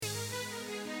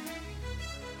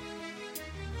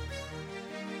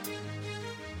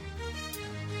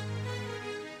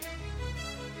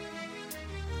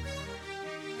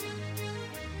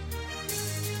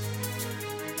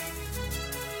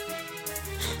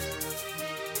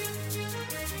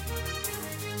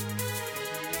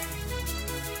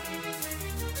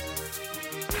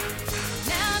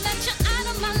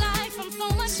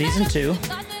Season 2,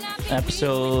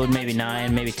 episode maybe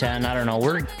 9, maybe 10. I don't know.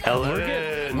 We're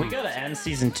 11. We gotta end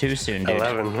season 2 soon, dude.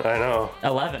 11. I know.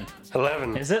 11.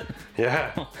 11. Is it?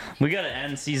 Yeah. We gotta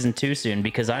end season 2 soon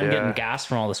because I'm getting gassed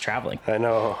from all this traveling. I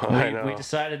know. We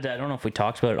decided. I don't know if we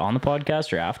talked about it on the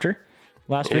podcast or after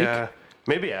last week. Yeah.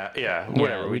 Maybe. Yeah.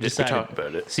 Whatever. We decided talked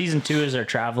about it. Season 2 is our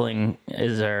traveling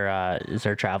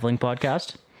traveling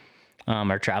podcast.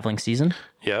 Our traveling season.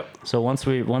 Yep. So once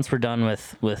we're done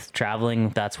with traveling,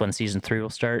 that's when season 3 will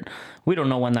start. We don't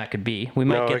know when that could be. We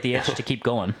might get the itch to keep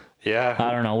going. Yeah.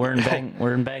 I don't know. We're in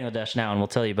Bangladesh now, and we'll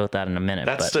tell you about that in a minute.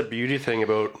 That's the beauty thing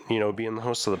about being the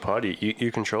host of the pod.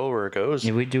 You control where it goes.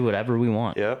 We do whatever we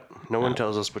want. Yep. No one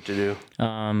tells us what to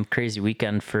do. Crazy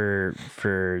weekend for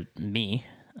me.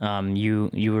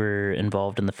 You were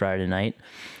involved in the Friday night.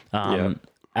 Yep.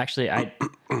 Actually, I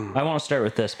want to start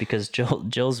with this because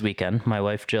Jill's weekend, my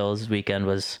wife Jill's weekend,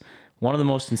 was one of the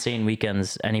most insane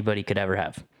weekends anybody could ever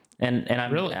have, and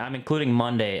I'm including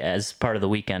Monday as part of the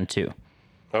weekend too.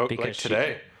 Oh, like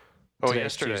today?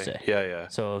 Yesterday. Tuesday. Yeah.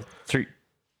 So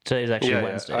today's actually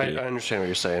Wednesday. I understand what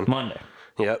you're saying. Monday.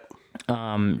 Yep.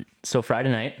 So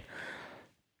Friday night,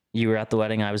 you were at the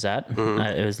wedding I was at. Mm-hmm.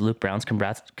 It was Luke Brown's.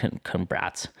 Congrats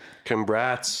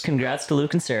to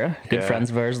Luke and Sarah. Good friends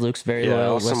of ours. Luke's very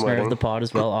loyal awesome listener wedding. of the pod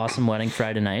as well. Awesome wedding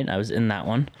Friday night. I was in that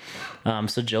one.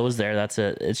 So Jill was there.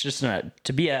 It's just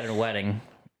to be at a wedding.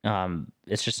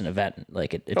 It's just an event.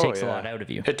 Like it takes a lot out of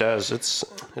you. It does. It's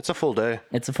a full day.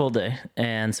 It's a full day.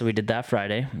 And so we did that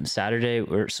Friday. Saturday,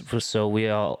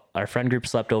 our friend group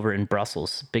slept over in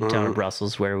Brussels, big town of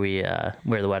Brussels, where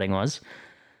the wedding was.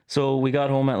 So we got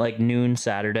home at like noon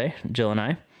Saturday, Jill and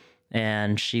I,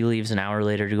 and she leaves an hour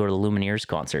later to go to the Lumineers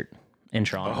concert in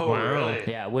Toronto. Oh, really?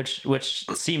 Yeah, which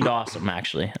seemed awesome,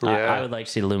 actually. Yeah. I would like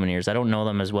to see the Lumineers. I don't know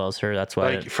them as well as her. That's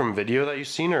why. Like from video that you've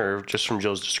seen or just from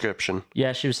Jill's description?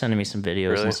 Yeah, she was sending me some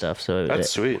videos and stuff. So That's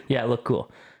sweet. Yeah, it looked cool.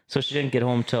 So she didn't get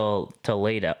home till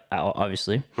late,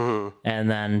 obviously. Mm-hmm. And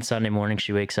then Sunday morning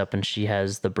she wakes up and she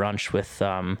has the brunch with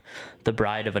the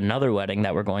bride of another wedding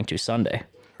that we're going to Sunday.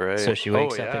 Right. So she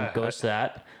wakes up and goes to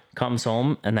that, comes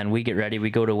home, and then we get ready. We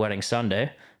go to wedding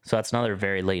Sunday. So that's another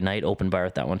very late night, open bar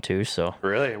at that one too. So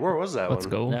Really? Where was that one? Let's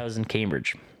go. that was in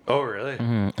Cambridge. Oh, really?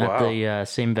 At Wow. the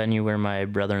same venue where my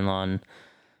brother-in-law and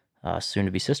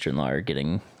soon-to-be sister-in-law are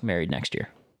getting married next year.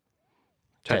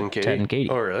 Ted and Katie? Ted and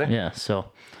Katie. Oh, really? Yeah.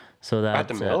 So that At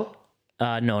the mill?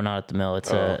 No, not at the mill.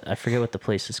 It's I forget what the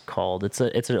place is called. It's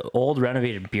an old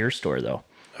renovated beer store though.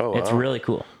 Oh, It's wow. really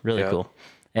cool. Really cool.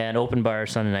 And open bar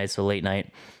Sunday night, so late night.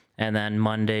 And then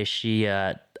Monday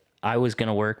I was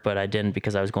gonna work, but I didn't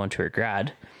because I was going to her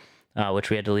grad, which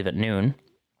we had to leave at noon.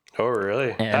 Oh,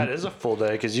 really? That is a full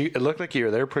day because it looked like you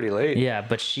were there pretty late. Yeah,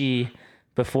 but she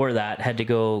before that had to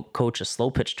go coach a slow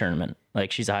pitch tournament.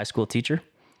 Like she's a high school teacher.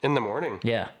 In the morning?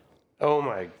 Yeah. Oh,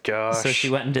 my gosh. So she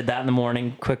went and did that in the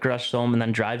morning, quick rush home, and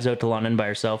then drives out to London by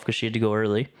herself because she had to go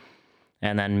early.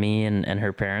 And then me and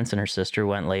her parents and her sister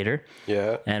went later.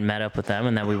 Yeah. And met up with them,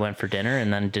 and then we went for dinner,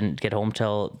 and then didn't get home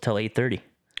till 8:30.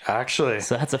 Actually.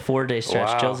 So that's a 4-day stretch.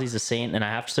 Wow. Chelsea's a saint, and I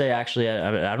have to say, actually,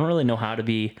 I don't really know how to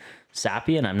be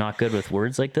sappy, and I'm not good with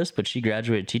words like this, but she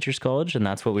graduated teachers college, and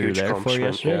that's what we were there for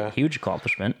yesterday. Yeah. Huge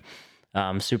accomplishment.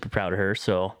 Super proud of her.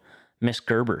 So Miss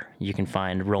Gerber, you can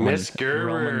find Roman. Miss Gerber,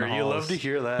 Roman you love Halls. to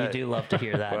hear that. You do love to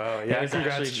hear that. Wow. It Yeah, was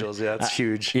congrats, actually- Jules. Yeah, that's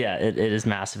huge. Yeah, it is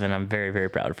massive, and I'm very, very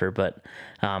proud of her. But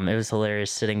it was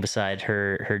hilarious sitting beside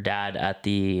her dad at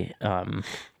the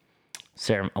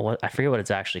ceremony. I forget what it's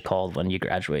actually called when you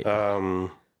graduate.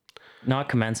 Not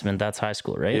commencement. That's high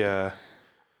school, right? Yeah.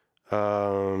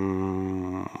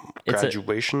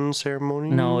 Graduation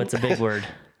ceremony? No, it's a big word.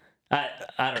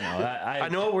 I don't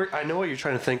know. I know what you're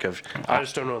trying to think of. I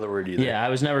just don't know the word either. Yeah, I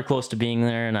was never close to being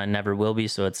there, and I never will be,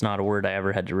 so it's not a word I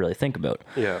ever had to really think about.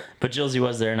 Yeah. But Jilsey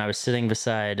was there, and I was sitting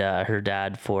beside her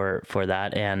dad for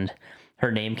that, and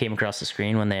her name came across the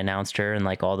screen when they announced her, and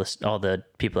like all the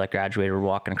people that graduated were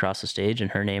walking across the stage,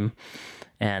 and her name,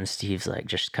 and Steve's like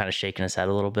just kind of shaking his head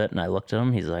a little bit, and I looked at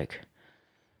him. He's like,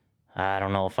 I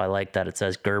don't know if I like that it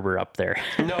says Gerber up there.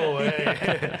 No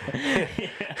way.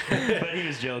 But he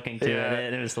was joking too,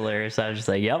 and it was hilarious. I was just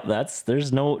like, "Yep,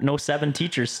 there's no 7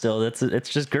 teachers still. It's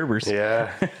just Gerbers."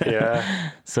 Yeah.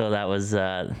 So that was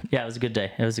it was a good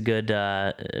day. It was a good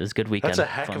weekend. That's a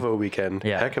heck of a weekend.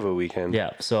 Yeah. Heck of a weekend. Yeah.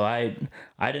 So I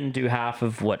didn't do half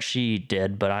of what she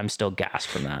did, but I'm still gassed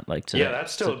from that. Like today, Yeah,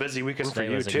 that's still a busy weekend for today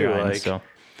you was a too. grind, Like, so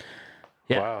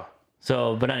yeah. wow.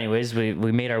 So, but anyways, we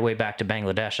made our way back to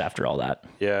Bangladesh after all that.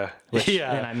 Yeah.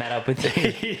 And I met up with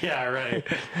you. Yeah, right.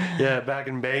 Yeah, back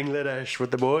in Bangladesh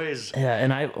with the boys. Yeah,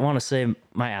 and I want to say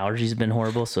my allergies have been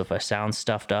horrible. So if I sound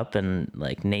stuffed up and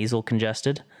like nasal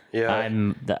congested, Yeah.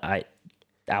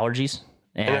 Allergies.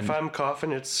 And if I'm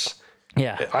coughing,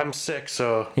 Yeah. I'm sick,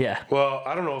 so. Yeah. Well,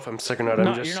 I don't know if I'm sick or not.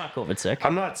 You're not COVID sick.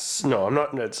 I'm not. No, I'm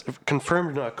not. It's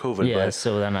confirmed not COVID. Yeah, But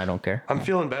so then I don't care. I'm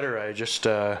feeling better. I just.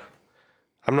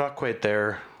 I'm not quite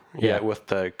there yet with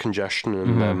the congestion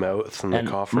in the mouth and the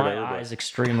cough. My eyes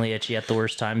extremely itchy at the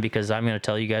worst time because I'm going to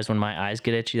tell you guys when my eyes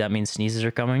get itchy, that means sneezes are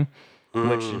coming,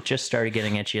 which just started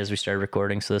getting itchy as we started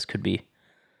recording. So this could be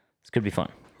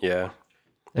fun. Yeah.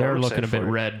 They're I'm looking a excited bit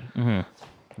for it.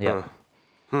 Mm-hmm. red.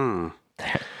 Yeah.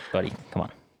 Buddy, come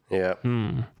on. Yeah.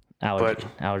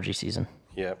 Allergy season.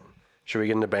 Yeah. Should we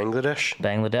get into Bangladesh?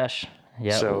 Bangladesh.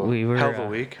 Yeah, So we were hell of a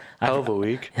week. Hell of a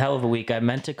week. Hell of a week. I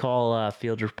meant to call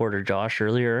field reporter Josh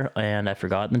earlier, and I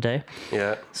forgot in the day.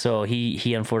 Yeah. So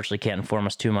he unfortunately can't inform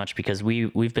us too much because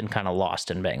we've been kind of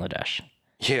lost in Bangladesh.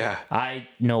 Yeah. I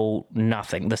know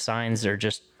nothing. The signs are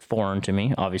just foreign to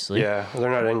me, obviously. Yeah.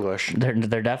 They're not English. They're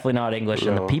definitely not English,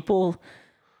 and the No. people.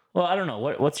 Well, I don't know.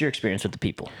 What's your experience with the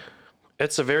people?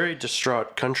 It's a very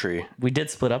distraught country. We did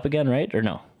split up again, right? Or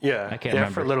no? Yeah. I can't yeah,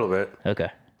 remember. for a little bit. Okay.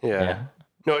 Yeah. Yeah.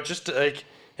 No, it's just like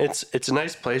it's a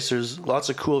nice place. There's lots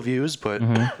of cool views, but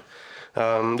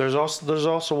there's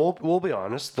also we'll be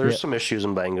honest. There's some issues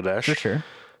in Bangladesh. For sure.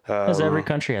 Because every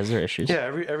country has their issues. Yeah,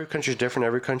 every country's different.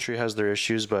 Every country has their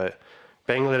issues, but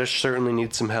Bangladesh certainly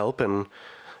needs some help. And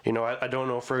I don't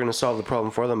know if we're going to solve the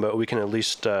problem for them, but we can at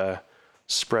least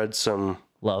spread some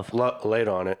Love. light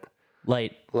on it.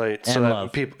 Light. Light, so And that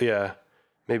love. people,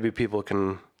 maybe people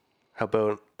can help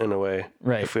out in a way,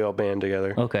 Right. if we all band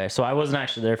together. Okay. So I wasn't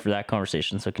actually there for that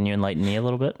conversation. So can you enlighten me a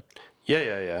little bit?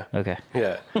 Yeah. Okay.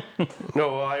 Yeah.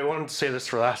 No, well, I wanted to say this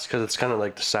for last because it's kind of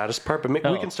like the saddest part, but maybe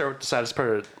we Oh. can start with the saddest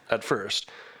part at first.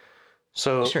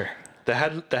 So Sure. the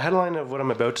headline of what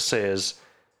I'm about to say is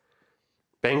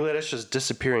Bangladesh is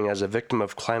disappearing as a victim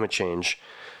of climate change.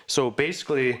 So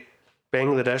basically,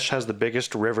 Bangladesh has the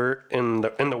biggest river in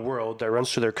the world that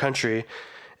runs through their country,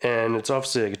 and it's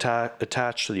obviously like,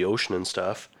 attached to the ocean and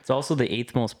stuff. It's also the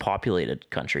 8th most populated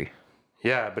country.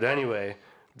 Yeah, but anyway,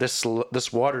 this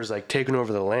water is like taking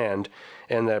over the land,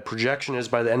 and the projection is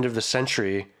by the end of the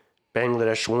century,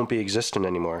 Bangladesh won't be existent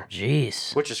anymore.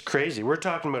 Jeez. Which is crazy. We're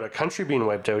talking about a country being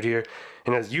wiped out here,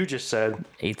 and as you just said,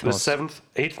 Eighth the most.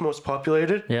 eighth most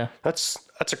populated. Yeah. That's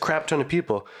a crap ton of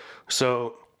people.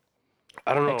 So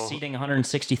I don't know. Exceeding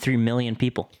 163 million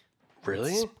people.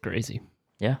 Really? Crazy.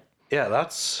 Yeah. Yeah,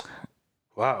 that's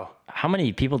wow. How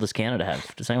many people does Canada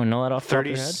have? Does anyone know that off the top of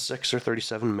their head? 36 or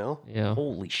 37 mil. Yeah.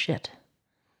 Holy shit.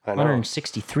 I know.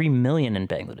 163 million in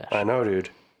Bangladesh. I know, dude.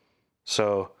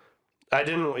 So I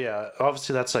didn't. Yeah,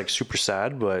 obviously that's like super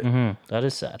sad, but That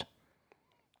is sad.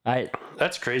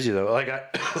 that's crazy though. Like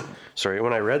sorry,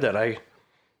 when I read that, I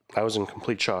was in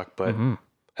complete shock. But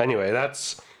anyway,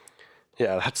 that's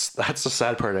the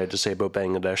sad part I had to say about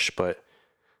Bangladesh. But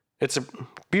it's a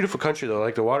beautiful country though.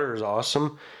 Like the water is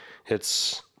awesome.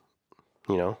 It's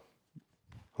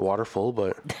waterful,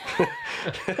 but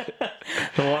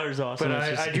The water's awesome. but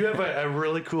It's just- I do have a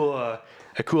really cool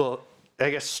I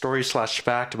guess story /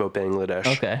 fact about Bangladesh.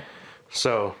 Okay.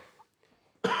 So,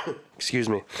 excuse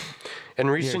me. In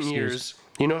recent excused. years,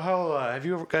 you know how have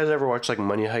you guys ever watched like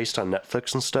Money Heist on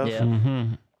Netflix and stuff? Yeah.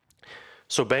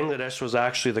 So Bangladesh was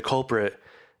actually the culprit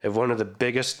of one of the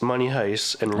biggest money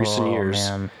heists in recent Oh, years.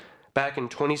 man. Back in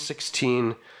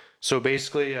 2016. So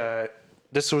basically,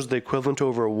 this was the equivalent to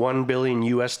over $1 billion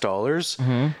US dollars,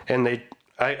 and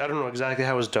I don't know exactly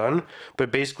how it was done,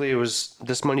 but basically it was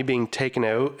this money being taken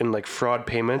out in like fraud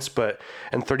payments,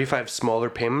 and 35 smaller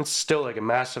payments, still like a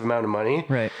massive amount of money.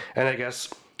 Right. And I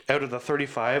guess out of the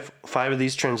 35, 5 of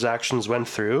these transactions went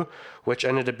through, which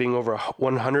ended up being over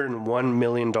 $101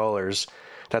 million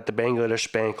that the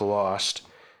Bangladesh bank lost.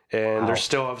 And they're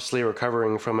still obviously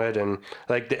recovering from it, and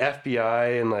like the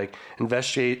FBI and like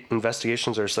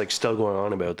investigations are like still going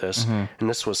on about this. And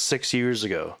this was 6 years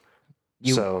ago.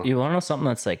 You So- you want to know something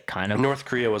that's like kind of North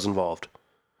Korea was involved,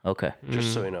 okay?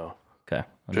 just so you know. Okay.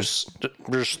 Just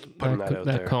putting that out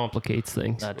That there. complicates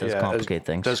things. That does Yeah, complicate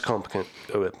things. Does complicate.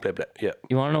 Oh, blah, blah, yeah.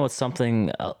 You want to know what's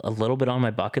something a little bit on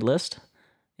my bucket list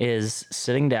is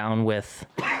sitting down with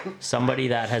somebody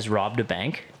that has robbed a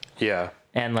bank, Yeah.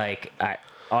 and like I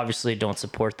obviously don't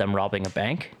support them robbing a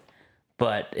bank,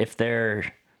 but if they're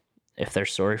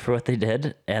sorry for what they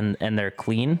did and they're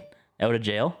clean out of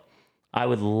jail, I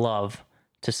would love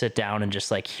to sit down and just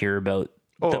like hear about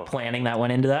the Oh. planning that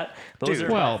went into that. Those Dude. are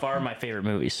by Well- far my favorite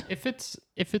movies. If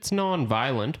it's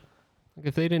non-violent, Like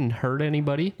if they didn't hurt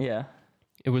anybody, Yeah.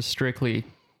 it was strictly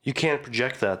You can't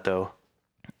project that though.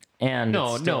 And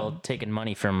No, it's still no. taking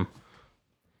money from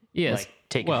yes, like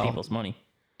taking well, people's money.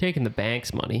 taking the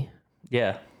bank's money.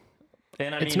 Yeah.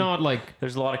 And It's not like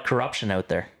there's a lot of corruption out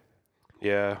there.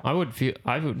 Yeah. I would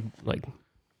like.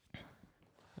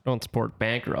 I don't support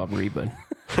bank robbery, but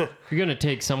if you're gonna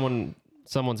take someone's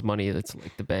money that's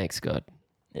like the bank's got,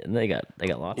 They got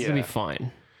lots. it's Yeah. gonna be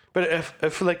fine. But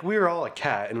if like we were all a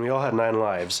cat and we all had 9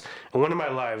 lives, and one of my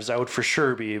lives I would for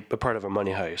sure be a part of a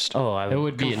money heist. Oh, I It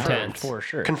would be confirm intense. for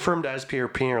sure. Confirmed as Pierre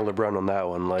LeBrun on that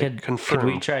one. Like Could confirmed.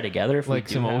 we try together if Like we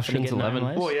do some happen to Ocean's get 9 11?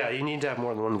 lives? Well, yeah, you need to have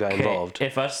more than one guy Okay, involved.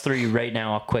 if us three right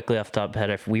now, quickly off the top of the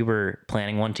head, if we were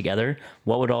planning one together,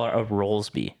 what would all our roles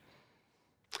be?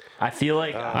 I feel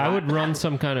like I would run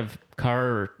some kind of car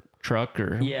or truck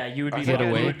or yeah, you would be think the, I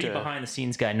you would, would be behind the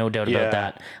scenes guy, no doubt Yeah. about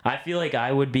that. I feel like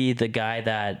I would be the guy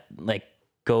that like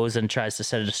goes and tries to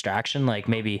set a distraction, like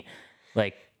maybe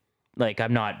like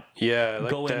I'm not Yeah,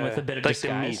 like go in with a bit of like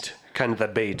disguise. the meat, kind of the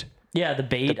bait. yeah, the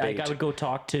bait. bait. I would go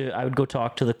talk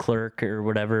to the clerk or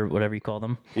whatever you call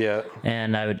them. Yeah,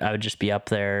 And I would just be up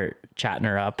there chatting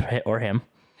her up or him.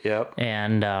 yep.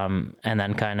 And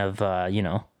then kind of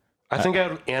I think I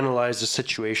would analyze the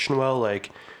situation well.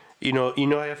 Like, you know,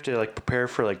 I have to like prepare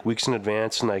for like weeks in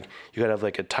advance, and like you gotta have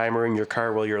like a timer in your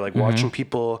car while you're like watching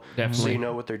people, so Definitely. you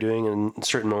know what they're doing in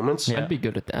certain moments. Yeah. I'd be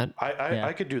good at that.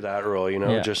 I could do that role. You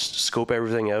know, Yeah. just scope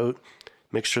everything out,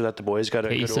 make sure that the boys got a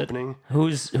Pace good it. opening.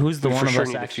 who's the We one for of sure us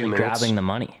need a few actually minutes. grabbing the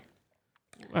money?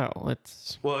 Well,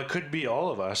 it's Well, it could be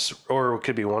all of us, or it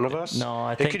could be one of us. No,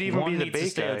 I think it could even one be the needs to bait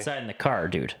stay guy. outside in the car,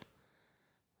 dude.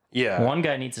 Yeah, One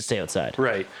guy needs to stay outside.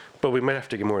 right. But we might have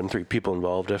to get more than 3 people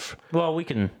involved if. Well, we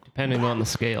can depending on the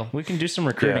scale. do some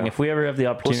recruiting Yeah. if we ever have the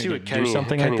opportunity what to Kenny- do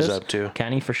something Kenny's like this. up to.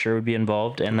 Kenny for sure would be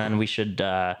involved, and then we should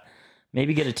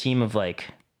maybe get a team of like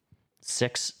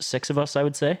six of us. I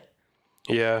would say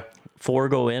Yeah, 4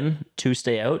 go in, 2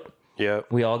 stay out. yeah.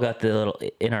 We all got the little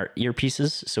in our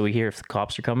earpieces, so we hear if the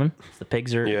cops are coming, if the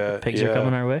pigs are Yeah, are yeah.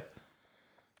 coming our way.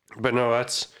 But no,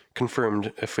 that's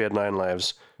confirmed. If we had 9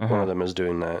 lives, Uh-huh. one of them is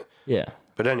doing that. Yeah.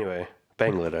 But anyway,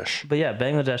 Bangladesh. But yeah,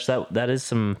 Bangladesh. That is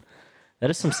some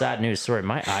sad news. Sorry,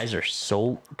 my eyes are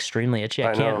so extremely itchy.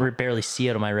 I can't know. barely see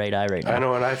out of my right eye right now. I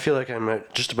know, and I feel like I'm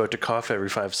just about to cough every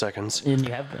 5 seconds. And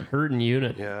you have been. Hurting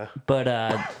unit. Yeah. But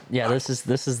yeah, this is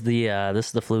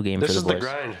the flu game This for is the the boys.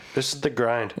 grind. This is the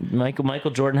grind.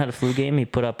 Michael Jordan had a flu game. He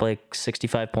put up like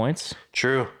 65 points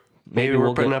True. Maybe we'll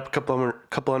we're putting get- up a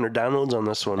couple hundred downloads on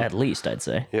this one. at least, I'd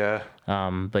say. Yeah.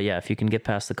 But yeah, if you can get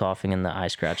past the coughing and the eye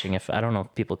scratching, if I don't know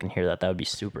if people can hear that, that would be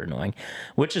super annoying.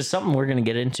 Which is something we're gonna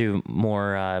get into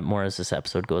more as this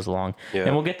episode goes along, Yeah.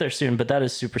 and we'll get there soon. But that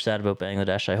is super sad about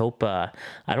Bangladesh. I hope I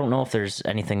don't know if there's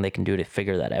anything they can do to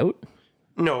figure that out.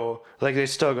 No, like they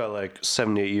still got like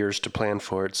 78 years to plan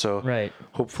for it. So Right.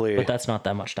 hopefully, But that's not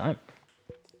that much time.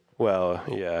 well,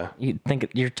 yeah, You think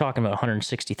you're talking about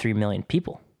 163 million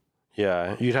people.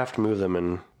 yeah, you'd have to move them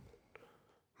in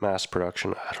mass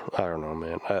production. I don't know,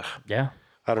 man. Yeah.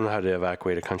 I don't know how to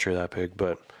evacuate a country that big,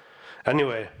 but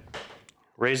anyway,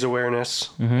 raise awareness.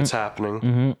 Mm-hmm. It's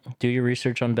happening. Do your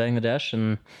research on Bangladesh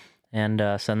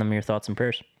and send them your thoughts and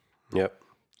prayers. Yep.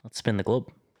 Let's spin the globe.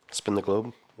 Spin the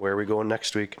globe. Where are we going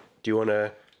next week? Do you want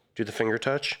to do the finger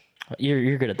touch?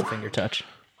 You're good at the finger touch.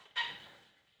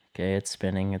 Okay, it's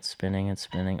spinning.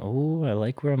 Oh, I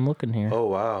like where I'm looking here. Oh,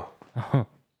 wow.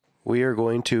 We are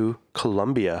going to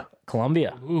Colombia.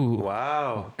 Colombia.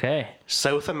 Wow. Okay.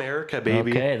 South America,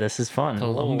 baby. Okay, this is fun.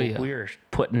 Colombia. Oh, we're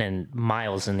putting in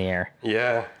miles in the air.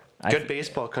 Yeah. Good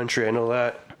baseball country. I know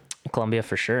that. Colombia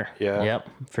for sure. Yeah. Yep,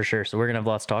 for sure. So we're gonna have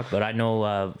lots to talk about. I know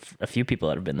a few people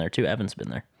that have been there too. Evan's been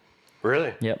there.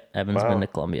 Really? Yep, Evan's Wow. been to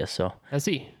Colombia. So Has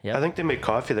he? Yep. I think they make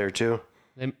coffee there too.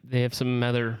 They have some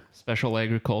other special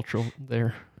agricultural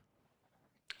there.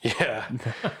 Yeah.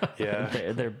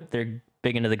 Yeah. they're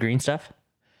big into the green stuff.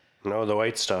 No, the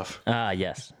white stuff. Ah,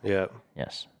 yes, Yeah.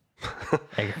 yes.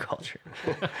 Agriculture.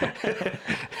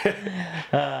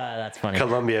 That's funny.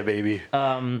 Colombia, baby.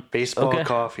 Baseball, okay.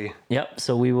 coffee. Yep.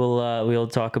 So we will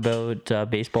talk about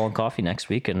baseball and coffee next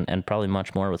week, and probably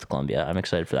much more with Colombia. I'm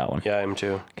excited for that one. Yeah, I am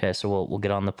too. Okay, so we'll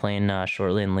get on the plane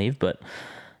shortly and leave. But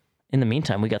in the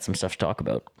meantime, we got some stuff to talk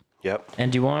about. Yep.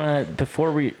 And do you want to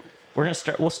before we're gonna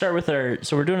start? We'll start with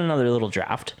so we're doing another little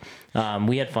draft.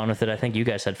 We had fun with it. I think you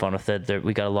guys had fun with it.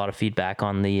 We got a lot of feedback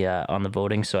on the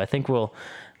voting. So I think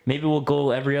maybe we'll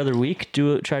go every other week.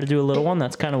 Try to do a little one.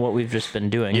 That's kind of what we've just been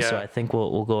doing. Yeah. So I think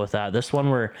we'll go with that. This one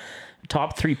we're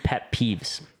top 3 pet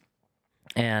peeves.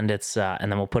 and it's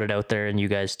and then we'll put it out there, and you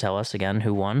guys tell us again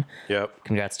who won. Yep.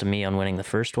 Congrats to me on winning the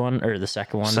first one or the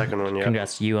second one. Second one, yeah.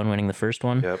 Congrats to you on winning the first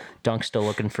one. Yep. Dunk's still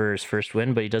looking for his first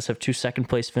win, but he does have 2 second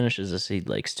place finishes as he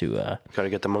likes to. Got to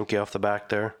get the monkey off the back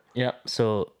there. Yep.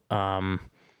 So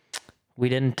we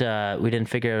didn't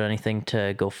figure out anything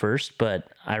to go first, but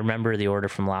I remember the order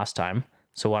from last time.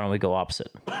 So why don't we go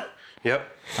opposite? Yep.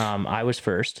 I was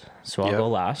first, so I'll Yep. go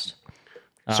last.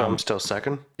 So I'm still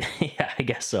second. Yeah, I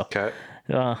guess so. Okay.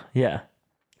 Yeah.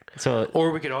 So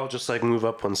Or we could all just like move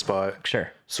up one spot.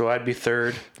 sure. So I'd be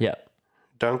third. Yep.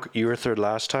 Dunk, you were third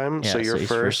last time, Yeah, so you're he's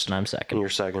first, and I'm second. and you're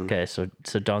second. Okay, so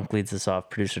Dunk leads us off.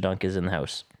 Producer Dunk is in the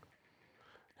house.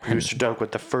 Producer Dunk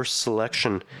with the first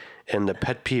selection in the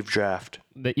pet peeve draft.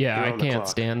 But yeah, You're I on the can't clock.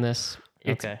 stand this.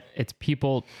 It's, Okay. It's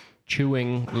people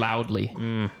chewing loudly.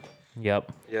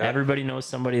 Yep. Yeah. Everybody knows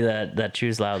somebody that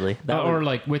chews loudly. That Or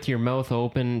like with your mouth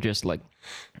open, just like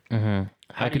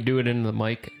I could do it into the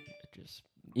mic. Just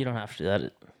you don't have to do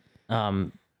that.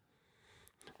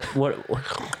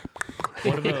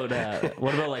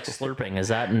 What about like slurping? Is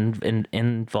that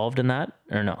involved in that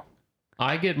or no?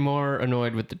 I get more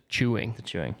annoyed with the chewing. The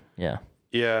chewing. Yeah.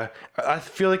 Yeah, I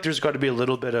feel like there's got to be a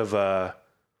little bit of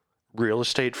real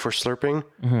estate for slurping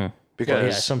because Well,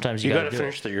 yeah, sometimes you got gotta to do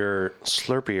finish your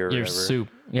Slurpee or Your whatever. soup.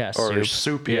 Yeah. Or soup.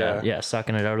 soup, Yeah. yeah. Yeah.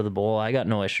 Sucking it out of the bowl. I got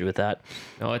no issue with that.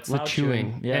 No, it's Loud the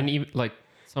chewing. chewing, yeah. And even like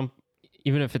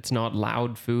even if it's not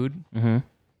loud food,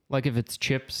 like if it's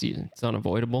chips, it's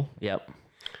unavoidable. Yep.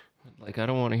 Like I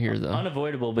don't want to hear the.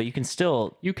 Unavoidable, but you can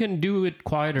still You can do it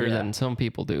quieter Yeah. than some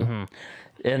people do.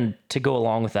 and to go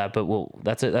along with that, but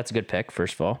that's a good pick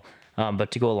first of all.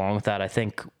 But to go along with that, I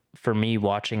think for me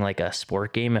watching like a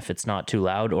sport game, if it's not too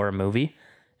loud or a movie,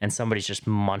 and somebody's just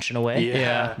munching away,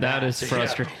 Yeah, that is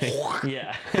frustrating.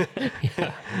 yeah,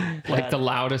 Like the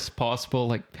loudest possible.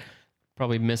 Like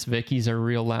probably Miss Vicky's are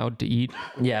real loud to eat.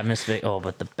 yeah, Miss Vic. Oh,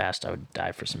 but the best, I would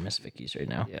die for some Miss Vicky's right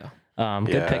now. Yeah.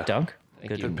 Good Yeah. pick, Dunk.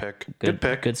 Thank you. Good pick. Good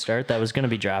pick. Good start. That was going to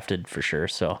be drafted for sure.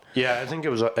 So Yeah, I think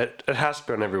it has to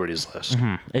be on everybody's list.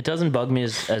 it doesn't bug me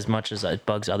as much as it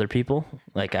bugs other people,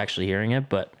 like actually hearing it.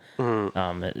 But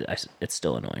it's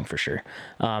still annoying for sure.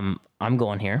 I'm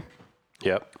going here.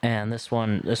 Yep. And this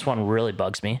one really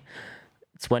bugs me.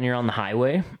 It's when you're on the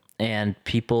highway and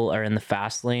people are in the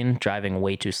fast lane driving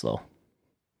way too slow.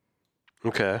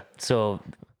 Okay. So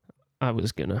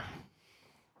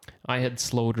I had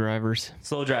slow drivers.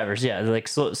 slow drivers, yeah, like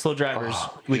slow drivers.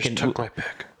 You just took my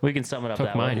pick. we can sum it up Took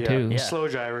that mine way. too. Yeah. Slow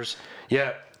drivers.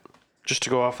 Yeah. Just to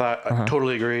go off that, I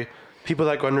totally agree. People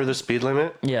that go under the speed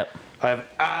limit, Yep. I have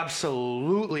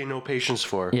absolutely no patience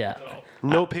for. Yeah.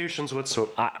 No patience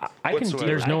whatsoever. I can Whatsoever. deal,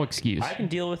 There's no excuse. I can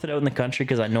deal with it out in the country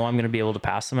because I know I'm going to be able to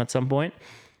pass them at some point.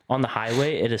 On the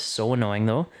highway, it is so annoying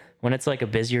though. When it's like a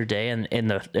busier day and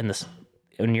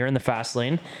when you're in the fast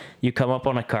lane, you come up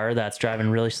on a car that's driving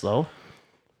really slow,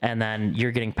 and then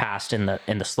you're getting passed in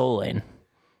the slow lane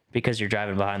because you're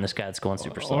driving behind this guy that's going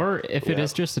super slow. Or if it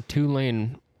is just a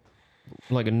 2-lane,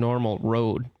 like a normal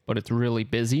road, but it's really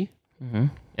busy,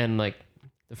 and like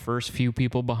the first few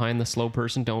people behind the slow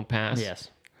person don't pass. Yes.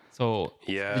 So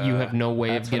Yeah. you have no way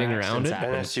That's of when getting around accidents it. happen.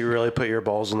 Unless you really put your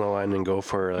balls on the line and go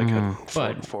for like a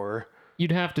 4-4.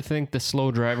 You'd have to think the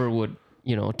slow driver would,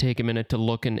 take a minute to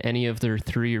look in any of their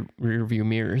 3 rear view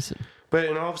mirrors. But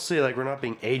and obviously, like we're not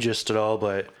being ageist at all,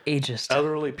 but Ageist.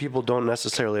 elderly people don't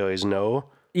necessarily always know.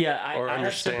 Yeah, or I have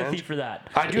understand. sympathy for that.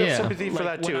 I do Yeah. have sympathy for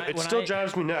Like, that too. when It when still I-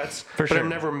 drives me nuts, For but sure. I'm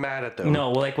never mad at them.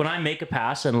 No, like when I make a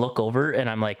pass and look over and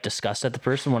I'm like disgusted at the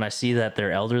person, when I see that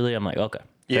they're elderly, I'm like, okay,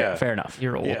 Yeah. fair enough.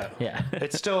 You're old. Yeah. Yeah.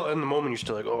 It's still in the moment. You're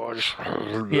still like, oh, just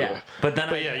Yeah, but then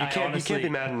But yeah, you I can't honestly, be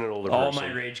mad at an older all person.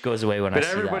 my rage goes away when But I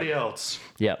see everybody that. else,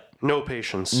 Yep, no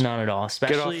patience. none at all.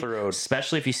 Especially the road.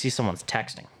 Especially if you see someone's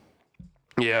texting.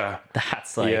 Yeah,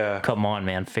 That's like, Yeah. come on,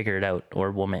 man, figure it out,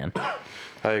 or woman.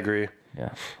 I agree.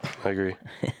 Yeah, I agree.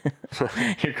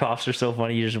 your coughs are so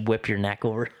funny. You just whip your neck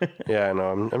over. Yeah, I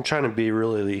know. I'm trying to be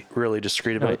really, really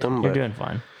discreet about them, You're but doing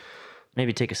fine.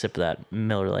 Maybe take a sip of that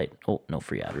Miller Lite. Oh, no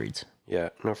free ad reads. yeah,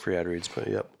 no free ad reads. But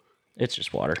yep, It's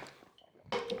just water,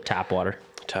 tap water.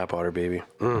 tap water, baby.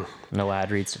 No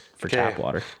ad reads for tap Okay.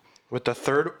 water. With the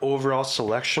third overall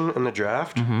selection in the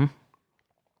draft, I'm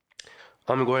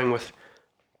going with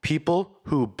people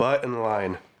who butt in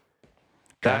line.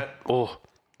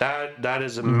 That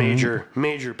is a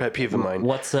major pet peeve of mine.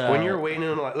 What's, when you're waiting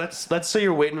in line? Let's say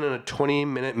you're waiting in a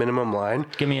 20-minute minimum line.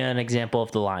 Give me an example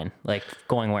of the line. Like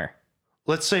going where?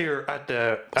 Let's say you're at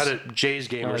a Jays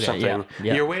game or Okay, something. yeah,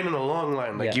 yeah. You're waiting in a long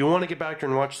line. Like Yeah. you want to get back there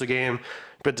and watch the game,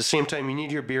 but at the same time you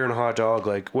need your beer and a hot dog.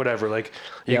 Like whatever. Like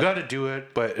you Yep. got to do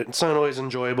it, but it's not always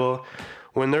enjoyable.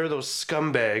 When there are those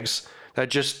scumbags that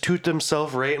just toot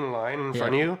themselves right in line in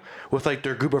front of you with like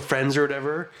their group of friends or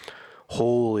whatever.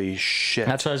 Holy shit.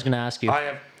 That's what I was going to ask you. I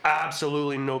have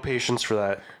absolutely no patience for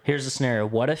that. Here's the scenario.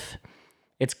 What if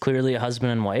it's clearly a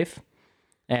husband and wife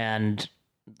and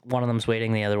one of them's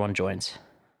waiting, the other one joins?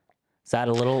 Is that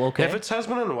a little okay? If it's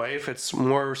husband and wife, it's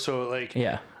more so like,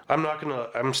 yeah.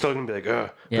 I'm still gonna be like, ugh.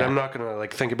 But Yeah. I'm not gonna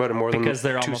like think about it more Because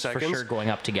than they're 2 almost seconds. for sure going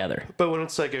up together. But when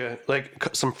it's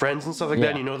like some friends and stuff like that,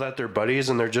 and you know that they're buddies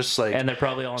and they're just like And they're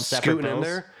probably all on separate scooting in bills.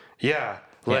 there. Yeah.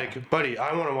 Like, buddy,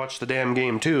 I want to watch the damn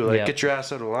game too. Like, Yeah. get your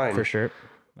ass out of line. For sure.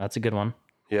 That's a good one.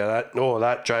 Yeah,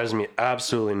 that drives me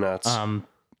absolutely nuts.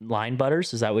 Line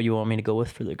butters, is that what you want me to go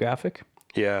with for the graphic?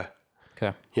 Yeah.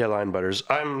 Okay. Yeah, line butters.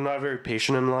 I'm not very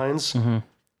patient in lines. Mm-hmm.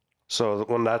 So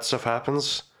when that stuff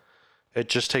happens, it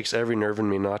just takes every nerve in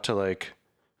me not to like,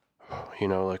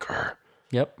 like,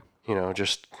 Yep.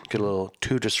 just get a little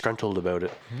too disgruntled about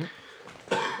it.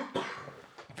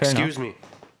 Fair Excuse me.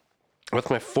 With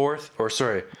my fourth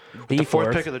The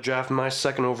fourth pick of the draft, my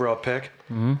second overall pick,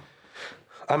 I'm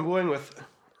going with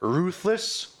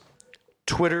ruthless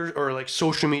Twitter or like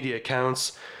social media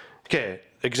accounts. Okay,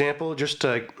 example, just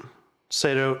to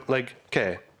say it out, like,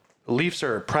 okay, Leafs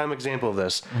are a prime example of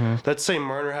this. Let's say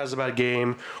Marner has a bad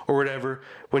game or whatever.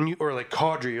 Or like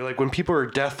Kadri, or like when people are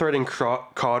death threatening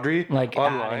Kadri Like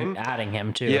online, adding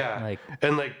him too. yeah,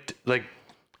 and like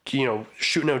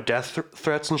shooting out death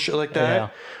threats and shit like that. Yeah.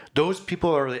 Those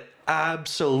people are the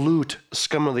absolute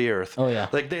scum of the earth. Oh, yeah.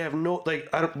 Like they have no they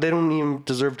don't even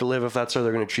deserve to live if that's how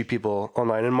they're going to treat people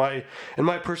online. In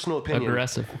my personal opinion.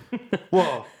 Aggressive.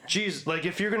 Well, geez, like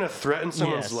if you're going to threaten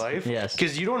someone's Yes, life, yes.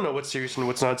 because you don't know what's serious and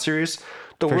what's not serious.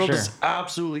 The world sure. is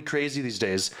absolutely crazy these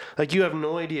days. Like you have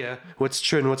no idea what's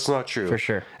true and what's not true. For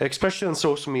sure. Especially on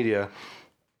social media.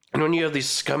 And when you have these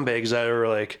scumbags that are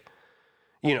like,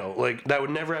 like that would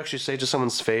never actually say to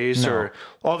someone's face, No. or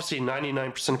obviously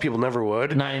 99% of people never would.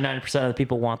 99% of the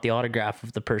people want the autograph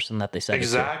of the person that they said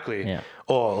Exactly. it to. Yeah.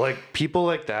 Oh, like people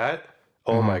like that.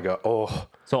 Oh my God. Oh,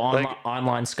 So Like-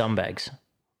 online scumbags.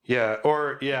 yeah.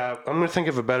 Or yeah, I'm gonna think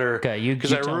of a better. Okay, you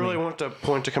because I tell really me. want a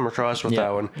point to come across with Yeah,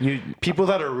 that one. you- People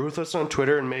that are ruthless on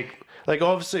Twitter and make like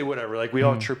obviously whatever. Like we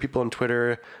all chirp people on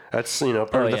Twitter. That's part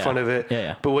of the Mm. yeah. fun of it. Yeah,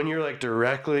 yeah. But when you're like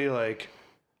directly like,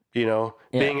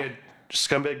 being a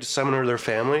scumbag to someone or their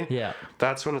family. Yeah.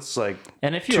 That's when it's like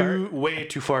And if you way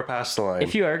too far past the line.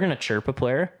 if you are going to chirp a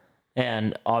player,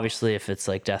 and obviously if it's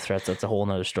like death threats, that's a whole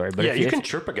nother story. But yeah, if you can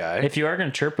chirp a guy. if you are going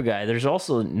to chirp a guy, there's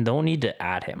also no need to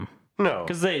add him. No.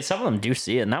 Because some of them do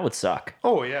see it, and that would suck.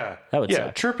 Oh yeah, That would yeah.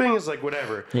 suck. Chirping is like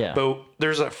whatever. Yeah. But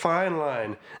there's a fine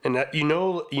line, and that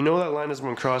that line has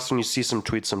been crossed when you see some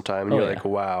tweets sometime, and Oh, you're yeah. like,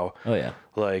 wow, Oh yeah.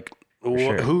 like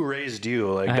sure. who raised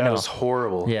you? Like that know. was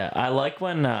horrible. Yeah, I like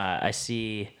when I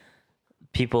see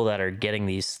people that are getting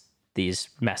these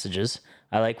messages.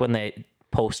 I like when they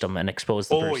post them and expose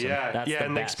the Oh person. yeah, That's yeah, the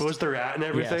and they best. expose their at and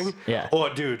everything. Yes, yeah.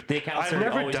 Oh, dude, The accounts I've are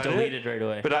never always done deleted it, right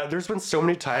away. But there's been so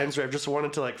many times where I've just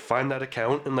wanted to like find that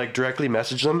account and like directly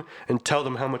message them and tell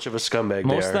them how much of a scumbag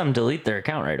Most they of are. them delete their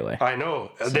account right away. I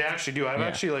know they actually do. I've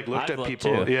actually like looked I've at looked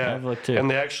people. too. Yeah, I've looked too. and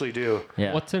they actually do.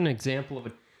 Yeah. What's an example of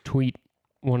a tweet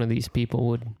one of these people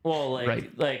would? Well,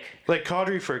 Right. like Like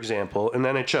Kadri, for example, in the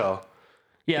NHL.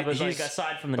 yeah, but like He's-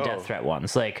 aside from the oh. death threat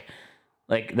ones, like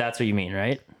that's what you mean,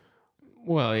 right?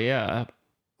 Well, yeah.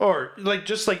 Or like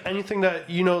just like anything that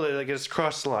that like is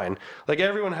crossed the line. Like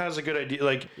everyone has a good idea.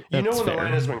 Like when That's the fair.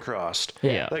 line has been crossed.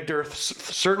 Yeah. Like there are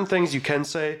certain things you can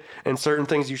say and certain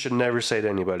things you should never say to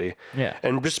anybody. Yeah.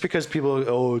 And just because people are like,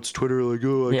 oh, it's Twitter, like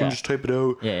I Yeah. can just type it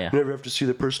out. Yeah, yeah. You never have to see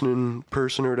the person in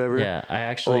person or whatever. Yeah, I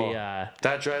actually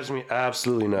That drives me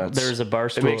absolutely nuts. there's a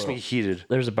Barstool. It makes me heated.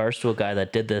 There's a Barstool guy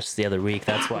that did this the other week.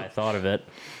 That's why I thought of it.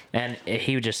 And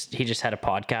he just had a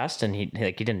podcast, and he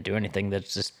didn't do anything.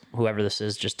 That's just whoever this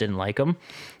is just didn't like him,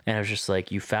 and it was just like,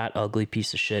 you fat ugly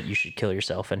piece of shit, you should kill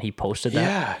yourself. And he posted that.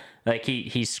 Yeah. Like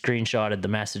he screenshotted the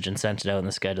message and sent it out, and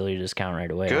this guy deleted his account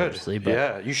right away. Good. Obviously, but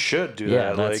Yeah, you should do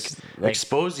Yeah, that. Like that's, like-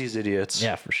 expose these idiots.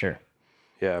 yeah, for sure.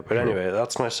 Yeah, but anyway,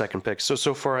 that's my second pick.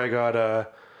 So far I got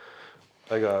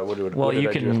what did Well, I you do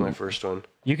with can- my first one?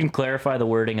 You can clarify the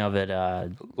wording of it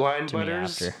Line to me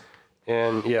butters. after.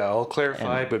 And yeah, I'll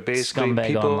clarify, but basically Scumbag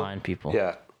people online people.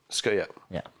 Yeah.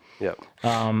 Yeah.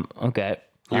 Yeah. Okay.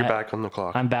 You're back on the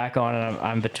clock. I'm back on it.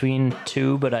 I'm between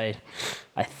two, but I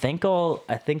think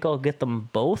I'll get them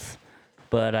both,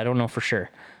 but I don't know for sure.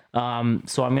 So I'm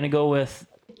gonna go with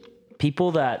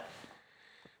people that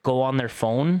go on their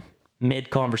phone mid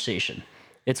conversation.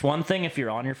 It's one thing if you're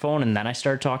on your phone and then I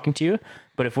start talking to you,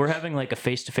 but if we're having like a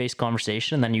face-to-face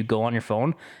conversation and then you go on your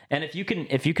phone, and if you can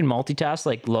multitask,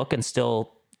 like look and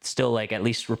still still like at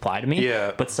least reply to me.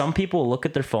 Yeah. But some people will look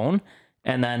at their phone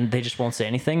and then they just won't say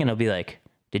anything, and they'll be like,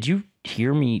 "Did you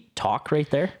hear me talk right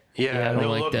there?" Yeah, I and don't they'll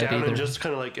like look that down either. and just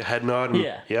kind of like a head nod. And,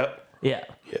 Yeah. Yep. Yeah.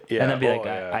 Yeah. And then be like, Oh,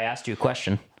 yeah. I asked you a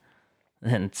question.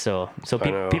 And so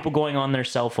know. people going on their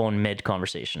cell phone mid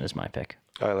conversation is my pick.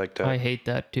 I like that. I hate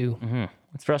that too.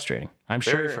 It's frustrating. I'm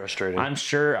Very sure. frustrating. I'm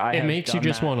sure It makes you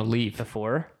just want to leave.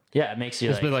 before. Yeah, it makes you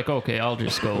Just like, be like, okay, I'll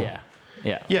just go. yeah,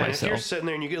 yeah, Yeah, and if you're myself. sitting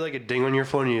there and you get like a ding on your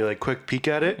phone and you like quick peek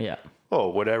at it, yeah. oh,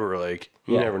 whatever. Like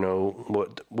you Yeah. never know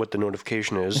what the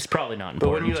notification is. It's probably not But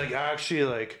when important. you like actually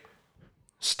like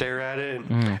stare at it,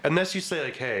 Mm-hmm. unless you say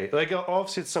like, "Hey," like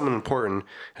obviously it's something important.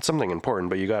 It's something important,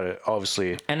 but you gotta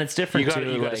obviously And it's different you gotta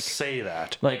too. gotta Like, say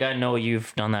that. like I know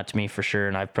you've done that to me for sure,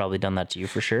 and I've probably done that to you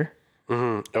for sure.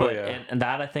 Oh But yeah, and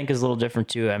that I think is a little different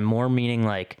too. I'm more meaning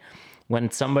like when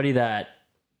somebody that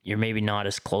you're maybe not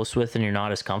as close with and you're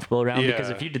not as comfortable around. Because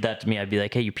Yeah. if you did that to me, I'd be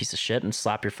like, "Hey, you piece of shit," and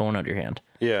slap your phone out of your hand.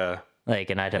 yeah.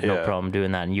 Like, and I'd have no Yeah. problem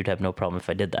doing that, and you'd have no problem if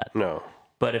I did that. No,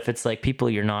 But if it's like people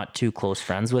you're not too close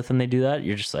friends with and they do that,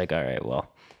 you're just like, all right,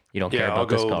 well, you don't care yeah. I'll about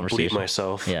this go bleep conversation.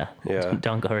 myself. Yeah. Yeah.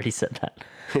 Dunk already said that.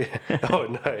 Oh,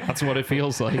 nice. That's what it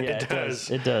feels like. Yeah, it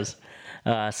does. It does.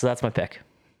 So that's my pick.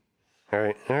 All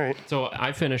right, all right. So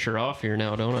I finish her off here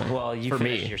now, don't I? Well, you For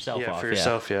finish me. yourself Yeah, off. for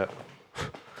yourself. Yeah.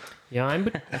 Yeah, I'm.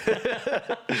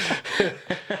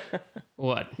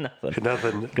 What? Yeah. Nothing.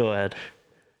 Nothing. Go ahead.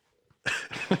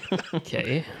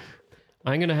 Okay.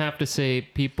 I'm gonna have to say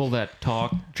people that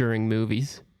talk during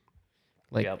movies,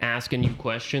 like Yep. asking you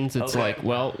questions. It's Okay. like,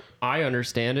 well, I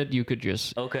understand it. You could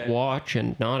just Okay. watch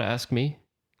and not ask me.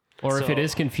 Or if it So-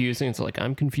 is confusing, it's like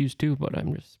I'm confused too, but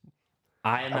I'm just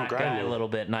I am that guy grinding. a little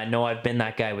bit, and I know I've been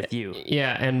that guy with you.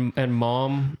 yeah. And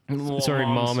mom, Well, sorry,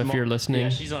 Mom's- mom, if you're listening, Yeah,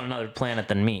 she's on another planet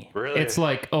than me. Really? it's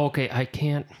like okay, I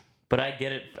can't. But I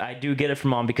get it. I do get it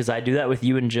from Mom because I do that with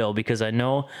you and Jill because I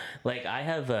know, like, I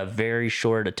have a very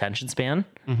short attention span.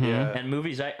 yeah. And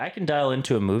movies, I can dial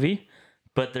into a movie,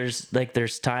 but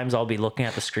there's times I'll be looking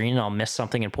at the screen and I'll miss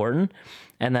something important.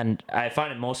 And then I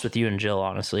find it most with you and Jill,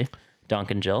 honestly,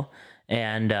 Dunk and Jill.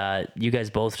 And you guys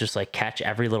both just like catch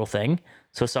every little thing.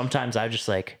 So sometimes I'm just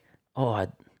like, oh,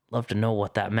 I'd love to know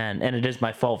what that meant. And it is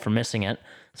my fault for missing it.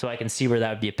 So I can see where that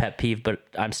would be a pet peeve, but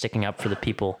I'm sticking up for the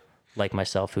people like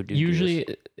myself who do this.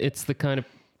 Usually, it's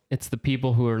the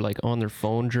people who are like on their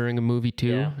phone during a movie too.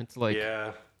 Yeah. It's like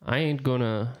Yeah. I ain't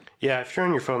gonna. Yeah. If you're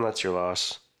on your phone, that's your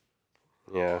loss.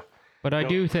 Yeah. But I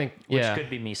do think, Which yeah, could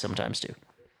be me sometimes too.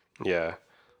 Yeah.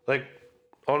 Like,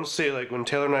 honestly, like when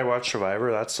Taylor and I watch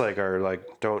Survivor, that's like our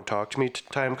like don't talk to me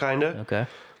time kinda. Okay.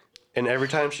 And every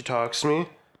time she talks to me,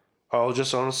 I'll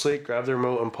just honestly grab the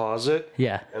remote and pause it.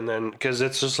 Yeah. And then, because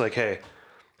it's just like, hey,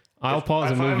 I'll pause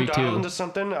a if movie I'm dialed too. into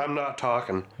something, I'm not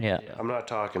talking. Yeah. I'm not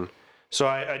talking. So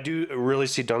I do really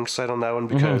see Dunk's side on that one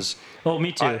because Oh,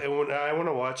 me too. when I want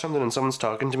to watch something and someone's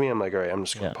talking to me, I'm like, all right, I'm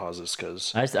just going to Yeah. pause this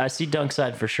because. I see Dunk's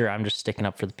side for sure. I'm just sticking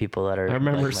up for the people that are. I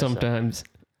remember like myself. sometimes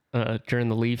during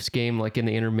the Leafs game, like in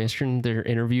the intermission, they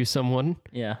interview someone,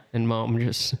 Yeah. and mom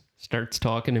just starts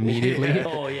talking immediately.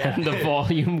 Oh yeah. And the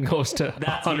volume goes to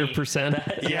That's me.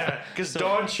 100%. Yeah, because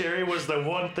Don Cherry was the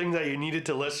one thing that you needed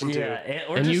to listen Yeah, to.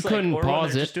 or And just you couldn't or when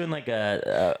pause they're it. Just doing like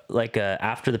a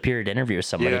after the period interview with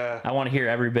somebody. Yeah. I want to hear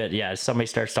every bit. Yeah, if somebody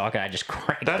starts talking, I just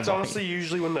crank. That's the volume. honestly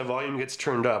usually when the volume gets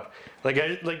turned up. Like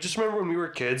just remember when we were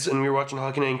kids and we were watching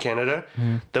Hockey Night in Canada,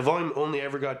 the volume only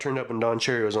ever got turned up when Don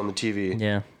Cherry was on the TV.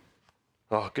 Yeah.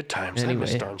 Oh, good times. I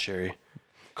miss Anyway. Don Cherry.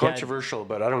 Controversial,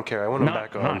 but I don't care. I want him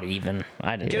back on. Not even.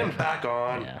 I didn't. Get him back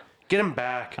on. Yeah. Get him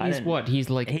back. I He's didn't- what? He's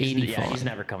like He's, 85. yeah, he's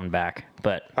never coming back.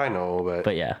 But I know,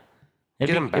 but yeah, Get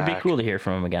him it'd be back. cool to hear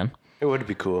from him again. it would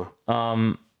be cool.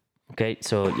 Okay,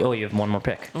 so you have one more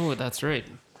pick. Oh, that's right.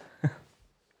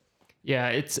 Yeah,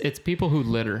 it's people who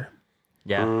litter.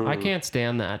 Yeah. I can't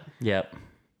stand that. Yep.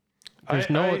 There's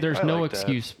I no like that.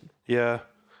 excuse. Yeah,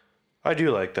 I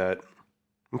do like that.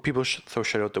 When people throw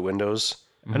shit out the windows.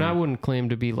 And I wouldn't claim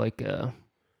to be like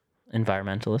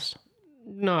Environmentalist.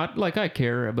 not like I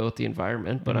care about the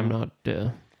environment, but I'm not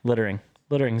Littering.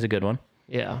 Littering's a good one.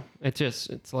 yeah.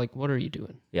 It's like what are you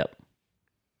doing? Yep.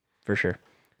 For sure.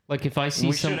 Like if I see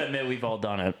We some should admit we've all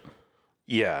done it.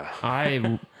 Yeah.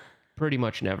 I pretty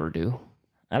much never do,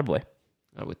 Attaboy.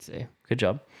 I would say. Good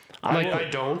job. I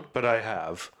don't, but I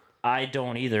have. I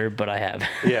don't either, but I have.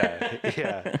 Yeah.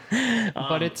 Yeah.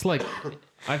 But it's like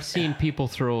I've seen people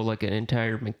throw like an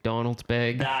entire McDonald's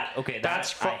bag.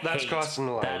 That's crossing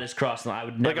the line. That is crossing the line. I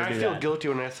would never Like I do feel that. guilty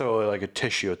when I throw like a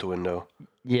tissue out the window.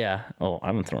 Yeah. Oh,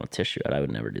 I'm throwing a tissue out. I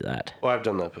would never do that. Well, I've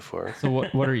done that before. So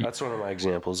what are you? That's one of my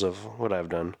examples of what I've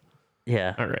done.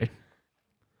 Yeah. All right.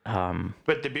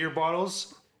 But the beer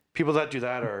bottles, people that do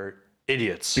that are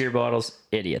idiots. Beer bottles,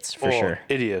 idiots for Oh, sure.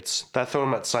 Idiots. That throw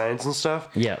them at signs and stuff.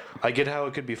 Yeah. I get how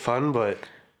it could be fun, but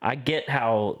I get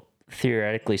how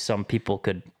theoretically some people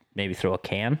could maybe throw a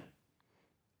can,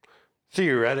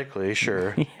 theoretically,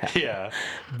 sure. Yeah.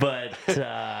 but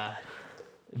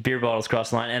beer bottles cross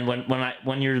the line. And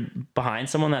when you're behind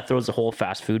someone that throws a whole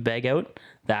fast food bag out,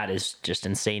 that is just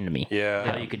insane to me. Yeah.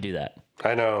 How you could do that,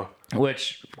 I know.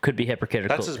 which could be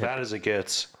hypocritical. That's as bad as it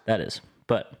gets. That is,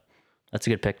 but that's a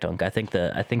good pick, Dunk. I think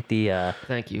the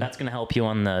Thank you. that's gonna help you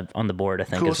on the board. I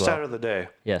think Cool as well. stat of the day.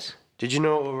 Yes. Did you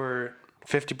know over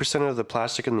 50% of the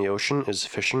plastic in the ocean is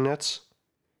fishing nets?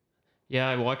 Yeah,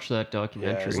 I watched that Yeah,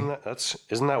 documentary.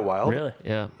 isn't that wild? Really?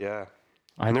 Yeah. Yeah.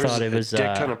 I And there's thought it was. a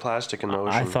dick ton of plastic in the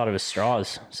ocean. I thought it was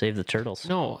straws. Save the turtles.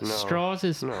 No, straws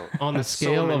is No. on the So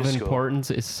scale of minuscule.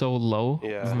 importance is so low.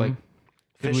 Yeah. It's like,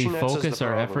 could we Fishing nets is the focus our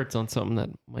problem. efforts on something that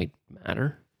might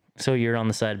matter? So you're on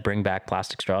the side. Bring back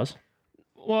plastic straws.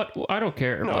 What? I don't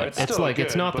care. No, but it's it's still like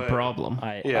it's good, not the but- problem.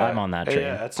 I'm on that train.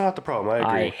 Yeah, it's not the problem. I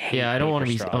I agree. hate Yeah, I don't want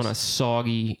to be paper on straws. a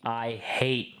soggy. I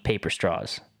hate paper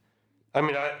straws. I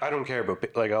mean, I don't care about,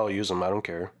 like, I'll use them. I don't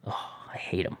care. I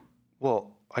hate them.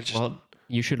 Well, I just. Well,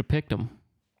 you should have picked them.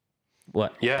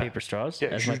 What? Yeah. Paper straws? yeah,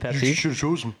 As my pet you peeve? should have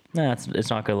chosen. Nah, it's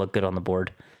not going to look good on the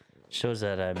board. Shows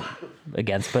that I'm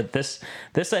against. But this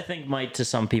I think might to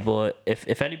some people,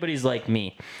 if anybody's like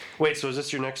me. Wait, so is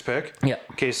this your next pick? Yeah.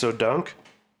 Okay, so Dunk,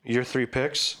 your 3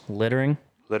 picks: Littering.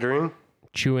 littering,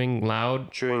 Chewing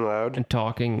loud chewing loud, and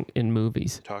talking in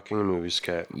movies. talking in movies.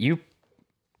 Cat. You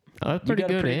That's pretty got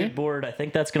good, a pretty eh? good board. I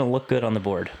think that's going to look good on the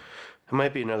board. It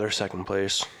might be another second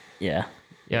place. Yeah.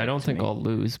 Yeah, I don't think I'll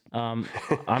lose. I'm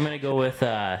going to go with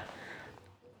the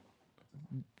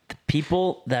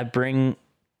people that bring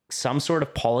some sort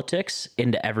of politics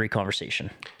into every conversation.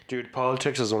 Dude,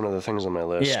 politics is one of the things on my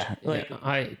list. Yeah. Like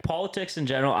I politics in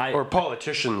general. Or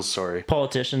politicians, sorry.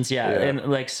 Politicians, yeah. And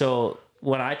like, so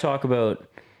when I talk about,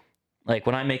 like,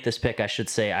 when I make this pick, I should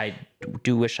say I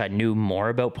do wish I knew more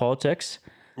about politics.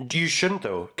 You shouldn't,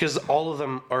 though, because all of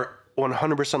them are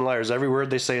 100% liars. Every word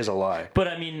they say is a lie. But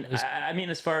I mean,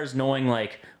 as far as knowing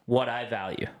like what I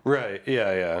value, Right,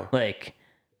 yeah. like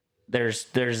there's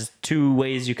 2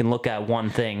 ways you can look at one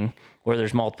thing, or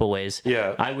there's multiple ways.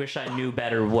 Yeah. I wish I knew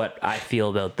better what I feel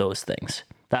about those things.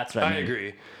 That's what I I mean.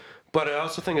 agree. But I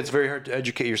also think it's very hard to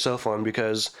educate yourself on,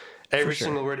 because every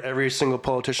single word every single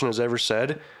politician has ever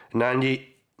said,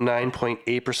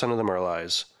 99.8% of them are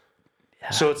lies.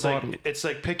 So it's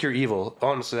like pick your evil.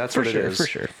 Honestly, that's what it is.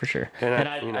 For sure. And And,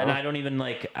 I- I you know. and I don't even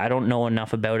I don't know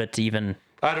enough about it to even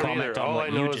I don't comment either. on All what I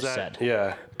know you is just that said.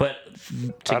 yeah. But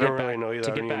to I get don't back, really know either.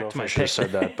 to I get don't even back know to if I my should have pick,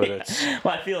 said that, but it's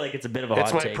well, I feel like it's a bit of a hot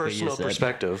it's my take what you personal said,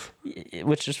 perspective.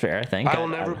 which is fair. I think I will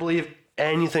never believe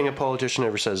anything a politician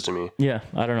ever says to me. Yeah,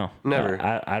 I don't know. Never.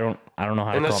 I don't know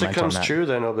how Unless to it comment on comes that. true,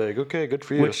 then I'll be like, okay, good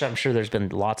for you. Which I'm sure there's been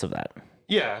lots of that.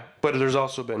 Yeah, but there's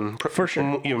also been For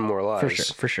sure. even more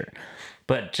lies. For sure.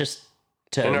 But just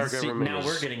to And our see, government now is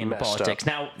we're getting into messed politics. up.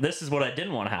 Now this is what I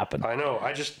didn't want to happen. I know.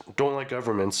 I just don't like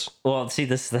governments. Well, see,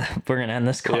 we're gonna end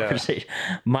this conversation.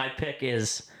 My pick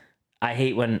is I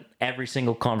hate when every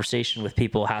single conversation with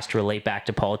people has to relate back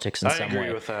to politics in I some agree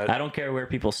way. with that. I don't care where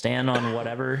people stand on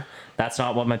whatever. That's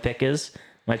not what my pick is.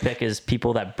 My pick is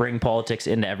people that bring politics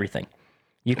into everything.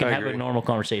 You can I have a agree. normal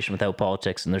conversation without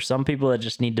politics, and there's some people that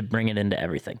just need to bring it into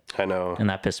everything, I know. and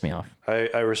that pissed me off.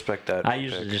 I respect that. I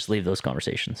usually just leave those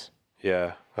conversations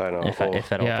Yeah, I know. if Well,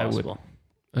 at all yeah, I would. possible.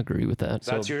 Agree with that.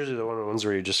 that's usually the ones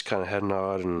where you just kind of head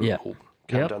nod and Yeah. count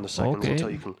Yep, down the seconds okay.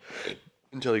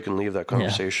 until you can leave that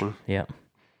conversation. Yeah.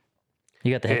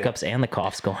 You got the hiccups and the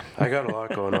coughs going. I got a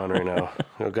lot going on right now.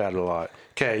 I got a lot.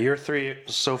 Okay, you're 3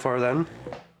 so far then?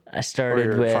 I started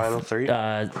your with final 3?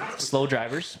 slow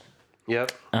drivers,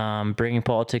 Yep. bringing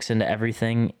politics into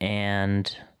everything,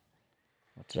 and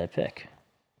what did I pick?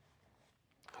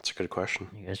 That's a good question.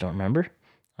 You guys don't remember?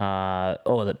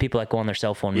 The people that go on their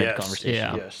cell phone mid conversation.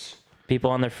 Yeah. Yes. People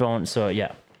on their phone. So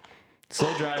yeah,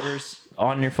 slow drivers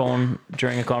on your phone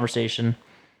during a conversation,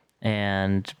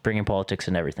 and bringing politics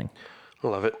into everything. I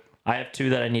love it. I have 2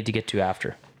 that I need to get to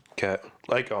after. Okay.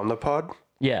 Like on the pod?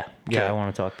 Yeah, Okay. I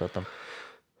want to talk about them.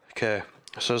 Okay.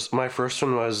 So my first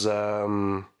one was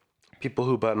people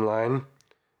who butt in line,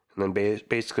 and then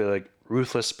basically like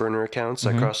ruthless burner accounts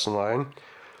that cross the line,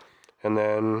 and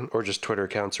then or just Twitter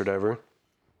accounts or whatever.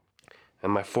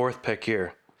 And my 4th pick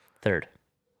here. Third.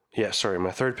 Yeah, sorry,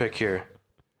 my 3rd pick here.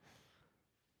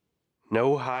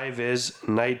 No high vis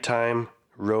nighttime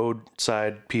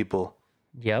roadside people.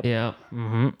 Yep. Yeah,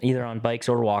 Either on bikes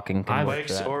or walking. Can work for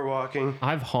Bikes that. or walking.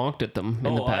 I've honked at them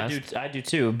in the past. I do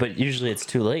too, but usually it's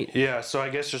too late. Yeah, so I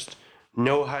guess just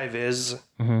no high vis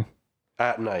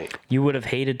at night. You would have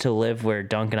hated to live where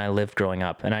Dunk and I lived growing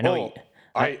up, and I know.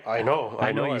 Oh, I know.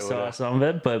 I know you saw would've. some of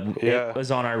it, but Yeah. it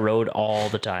was on our road all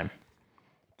the time.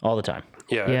 All the time.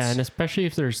 Yeah, Yeah, it's and especially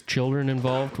if there's children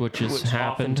involved, which has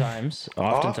happened.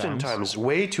 Oftentimes.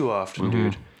 way too often,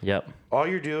 dude. Yep. All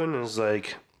you're doing is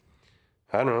like,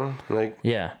 I don't know, like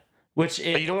Yeah. Which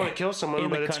you don't want to kill someone, in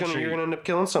the but country, you're gonna end up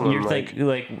killing someone. You're like,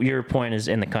 like your point is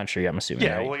in the country, I'm assuming.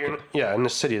 yeah, right? well, in the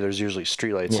city there's usually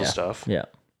streetlights and stuff. Yeah.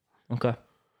 Okay.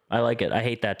 I like it. I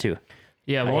hate that too.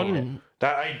 Yeah, one.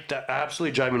 That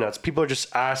absolutely drives me nuts. People are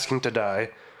just asking to die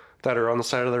that are on the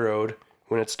side of the road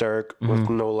when it's dark with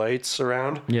no lights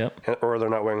around. Yep. Or they're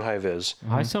not wearing high vis.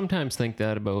 I sometimes think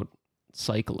that about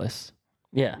cyclists.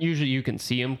 Yeah. Usually you can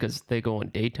see them because they go in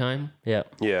daytime, Yeah.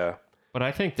 Yeah. but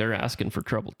I think they're asking for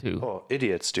trouble too. Oh,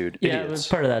 idiots, dude. Yeah, Idiots.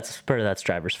 part of that's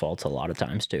driver's fault a lot of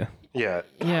times too. Yeah.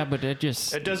 Yeah, but it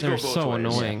does go they're both so ways.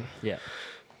 annoying. Yeah.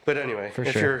 But anyway,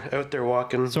 if sure. you're out there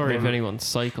walking, Sorry if anyone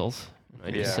cycles. I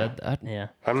just Yeah. said that. Yeah.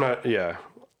 I'm not. Yeah.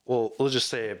 Well, we'll just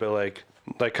say it, but like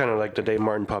kind of like the Dave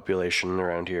Martin population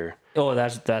around here. Oh,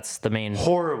 that's the main.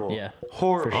 Horrible. Yeah,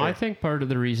 Horrible. I think part of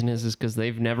the reason is because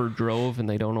they've never drove and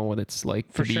they don't know what it's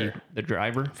like to be sure. the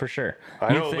driver. For sure.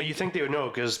 I know, but you think they would know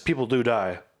because people do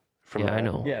die from Yeah, that. I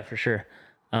know. Yeah, for sure.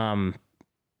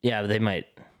 Yeah, they might.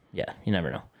 Yeah, you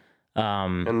never know.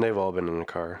 And they've all been in the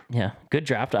car. Yeah, good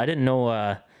draft. I didn't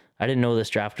know this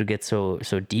draft would get so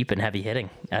deep and heavy hitting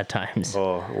at times.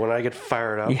 Oh, when I get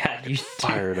fired up, Yeah, you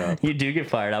fired up. You do get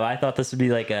fired up. I thought this would be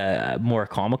like a more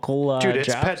comical Dude, it's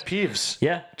draft. pet peeves.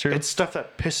 Yeah, true. It's stuff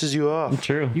that pisses you off.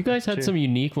 true. You guys had some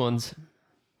unique ones.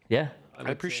 Yeah, I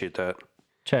appreciate that.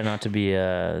 try not to be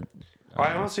I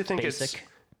honestly think it's basic.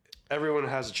 everyone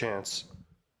has a chance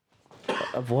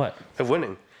Of what? of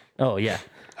winning. Oh yeah,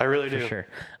 I really do. for sure.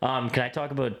 Can I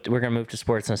talk about? We're gonna move to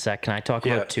sports in a sec. Can I talk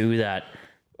Yeah. about two that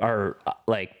are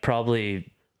like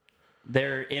probably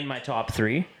they're in my top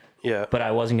three, Yeah. but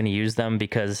I wasn't gonna use them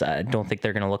because I don't think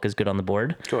they're gonna look as good on the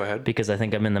board. Go ahead. Because I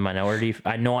think I'm in the minority.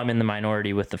 I know I'm in the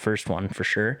minority with the first one for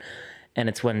sure, and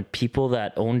it's when people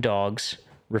that own dogs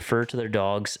refer to their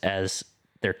dogs as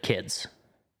their kids.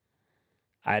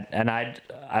 I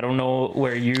don't know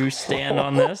where you stand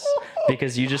on this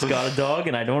because you just got a dog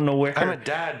and I don't know where I'm a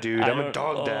dad, dude. I'm a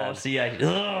dog dad. See, I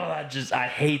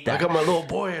hate that. I got my little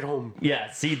boy at home. Yeah,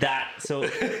 see that. So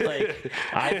like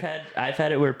I've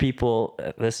had it where people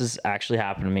this has actually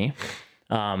happened to me.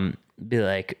 Be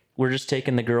like, we're just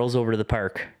taking the girls over to the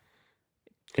park.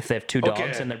 If they have two dogs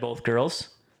Okay. and they're both girls.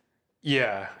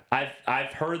 Yeah.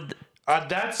 I've heard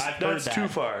That's heard too that.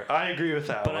 far. I agree with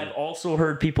that but one. I've also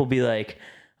heard people be like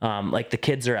the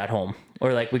kids are at home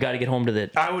or like we got to get home to the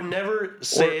I would never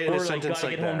say it in a like sentence gotta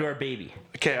like get home that. to our baby.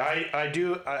 Okay,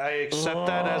 I accept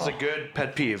that as a good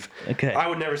pet peeve. Okay. I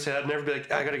would never say that. I'd never be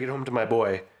like, I gotta get home to my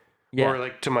boy. Yeah. Or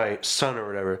like to my son or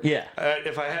whatever. Yeah.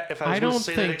 If I was I going to don't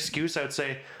say that think- excuse, I would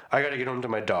say, I gotta get home to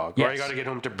my dog. Or I Yes. gotta get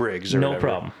home to Briggs or No whatever.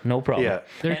 problem. No problem. Yeah.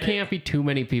 There And can't be too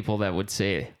many people that would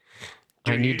say,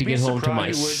 I Dude, need you'd to be get home to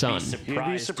my surprised. You would be son.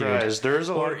 You'd be surprised. There's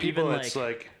a lot Or of people even that's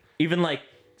like, Even like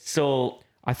so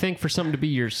I think for something to be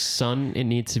your son, it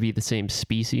needs to be the same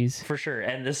species. for sure.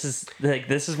 And this is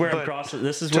where I'm but crossing.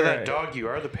 This is to where that dog, you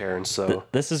are the parents, though.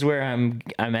 this is where I'm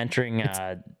entering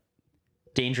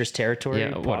dangerous territory.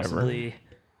 Yeah, whatever.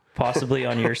 Possibly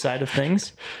on your side of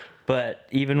things. But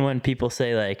even when people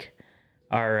say like,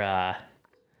 our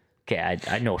okay,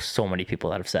 I know so many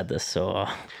people that have said this, so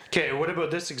Okay, what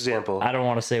about this example? I don't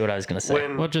want to say what I was gonna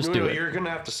say. Well, just do it. You're gonna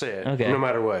have to say it, Okay. no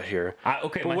matter what here.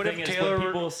 Okay, But my what thing if is Taylor when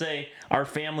were- people say our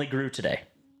family grew today.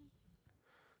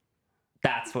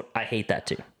 That's what I hate that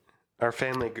too. Our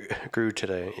family grew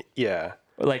today. Yeah,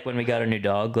 Like when we got a new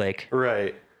dog, like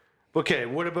right. Okay,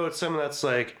 what about someone that's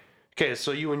like, okay,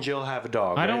 so you and Jill have a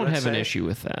dog. I right, don't let's have an say, issue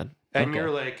with that. And Okay. you're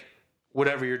like,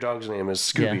 whatever your dog's name is,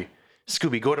 Scooby. Yeah.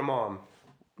 Scooby, go to mom.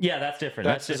 yeah, that's different.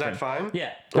 Is That's that different. fine?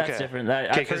 Yeah, that's Okay. different. Okay,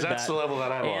 I've because heard that's that. the level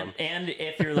that I'm on. And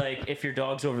if you're like if your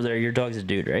dog's over there, your dog's a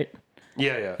dude, right?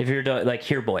 Yeah, yeah. If your dog like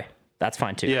here boy, that's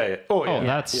fine too. Yeah, yeah. Oh, yeah. Oh,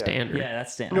 that's yeah. standard. Yeah,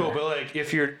 that's standard. No, but like,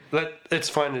 if you're, it's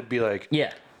fine to be like,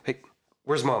 Yeah. hey,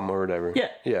 where's mom or whatever. Yeah.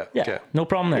 Yeah. Yeah. Okay. No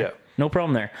problem there. Yeah. No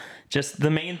problem there. Just the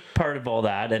main part of all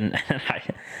that, and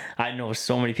I know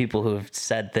so many people who have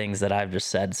said things that I've just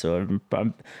said. So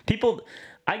people,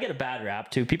 I get a bad rap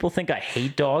too. People think I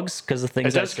hate dogs because of It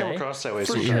things I does say. come across that way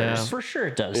For sometimes. sure, Yeah. for sure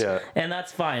it does. Yeah. And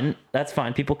that's fine. That's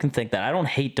fine. People can think that. I don't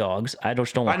hate dogs. I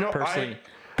just don't I know. personally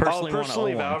I'll want to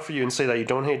personally own vow one. for you and say that you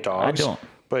don't hate dogs. don't.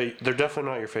 But they're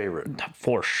definitely not your favorite.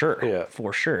 For sure. Yeah.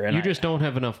 For sure. And You just don't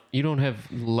have enough. You don't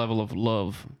have level of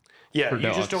love. Yeah, For you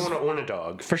just don't dogs. want to own a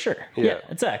dog. for sure. Yeah,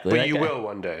 exactly. But Like, you will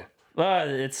one day.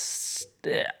 It's.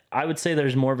 I would say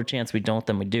there's more of a chance we don't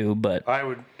than we do, but I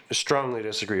would strongly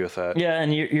disagree with that. yeah,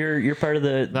 and you're part of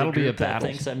the That'll be a group that battle.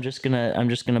 thinks I'm just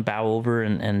gonna bow over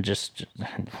and just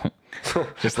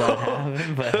just let it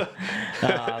happen. But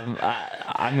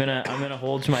I'm gonna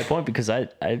hold to my point because I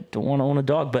don't want to own a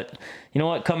dog. But you know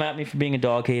what? Come at me for being a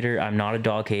dog hater. I'm not a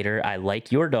dog hater. I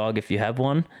like your dog if you have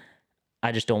one.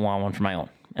 I just don't want one for my own,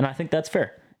 and I think that's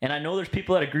fair. And I know there's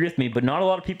people that agree with me, but not a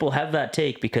lot of people have that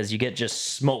take because you get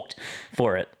just smoked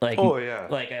for it. Like, Oh, yeah.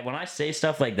 Like when I say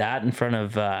stuff like that in front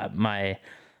of my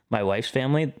wife's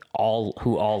family,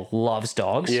 who all loves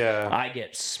dogs, Yeah. I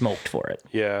get smoked for it.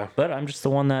 Yeah. But I'm just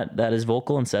the one that is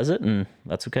vocal and says it, and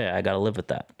that's okay. I got to live with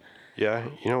that. Yeah.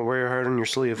 You don't wear your heart on your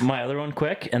sleeve. My other one,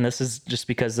 quick, and this is just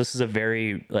because this is a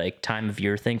very like time of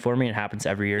year thing for me. It happens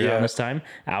every year Yeah. around this time.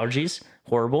 Allergies,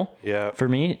 horrible. Yeah. For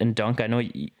me and Dunk, I know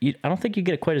I don't think you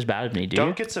get it quite as bad as me, do you?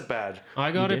 Dunk gets it bad.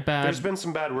 I got it bad. There's been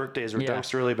some bad work days where Yeah.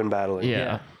 Dunk's really been battling.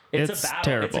 yeah. It's a battle.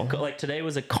 terrible. Like today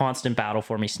was a constant battle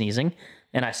for me sneezing,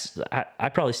 and I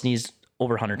probably sneezed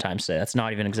over 100 times today. That's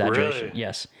not even exaggeration. Really?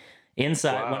 Yes,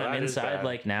 inside Wow, when I'm that is inside bad.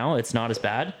 like now, it's not as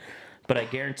bad. But I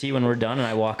guarantee when we're done and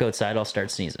I walk outside, I'll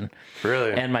start sneezing.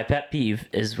 Really? And my pet peeve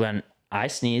is when I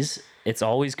sneeze, it's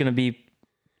always going to be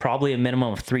probably a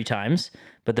minimum of 3 times,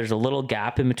 but there's a little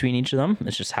gap in between each of them.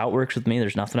 It's just how it works with me.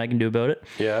 There's nothing I can do about it.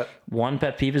 Yeah. One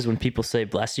pet peeve is when people say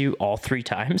bless you all 3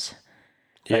 times.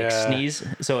 Like Yeah. sneeze.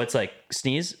 So it's like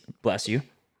sneeze, bless you.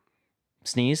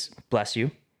 Sneeze, bless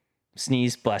you.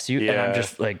 Sneeze, bless you. And I'm Yeah.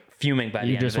 just like fuming by the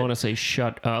You end just of it. want to say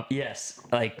shut up. Yes,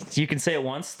 like you can say it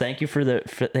once. Thank you for the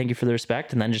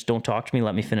respect, and then just don't talk to me.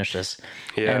 Let me finish this.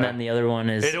 Yeah. And then the other one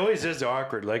is It always is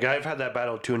awkward. Like I've had that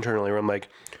battle too internally where I'm like,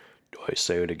 do I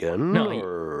say it again? no,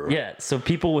 Or... yeah. So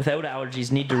people without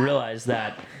allergies need to realize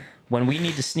that when we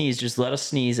need to sneeze, just let us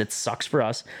sneeze. It sucks for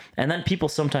us. And then people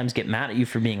sometimes get mad at you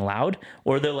for being loud,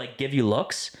 or they'll like give you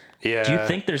looks. Yeah. Do you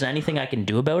think there's anything I can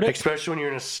do about it? Especially when you're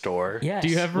in a store. Yes. Do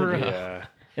you ever? Yeah.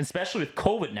 Especially with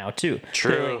COVID now too.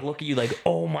 True. They like look at you like,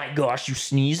 oh my gosh, you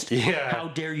sneezed. Yeah. How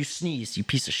dare you sneeze, you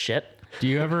piece of shit. Do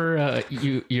you ever?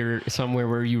 You're somewhere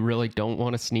where you really don't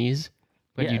want to sneeze,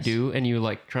 but you Yes. do, and you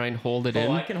like try and hold it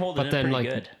in. Oh, I can hold it but in then pretty like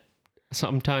good.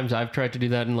 sometimes I've tried to do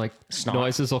that, and like Snot.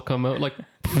 noises will come out. Like,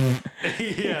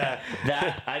 Yeah.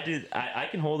 That I do. I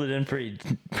can hold it in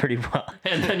pretty well.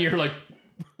 and then you're like,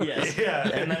 Yes. Yeah.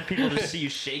 And then people just see you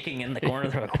shaking in the corner.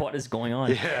 They're like, "What is going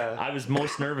on?" Yeah. I was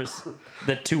most nervous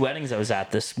the 2 weddings I was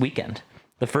at this weekend.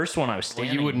 The first one I was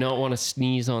standing. you would not want to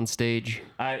sneeze on stage.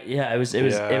 It was it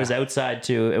Yeah. was outside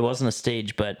too. It wasn't a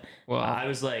stage, but Wow. I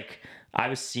was like. I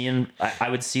was seeing, I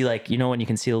would see like, you know, when you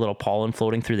can see a little pollen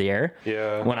floating through the air.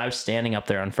 Yeah. When I was standing up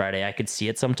there on Friday, I could see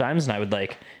it sometimes, and I would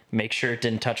like make sure it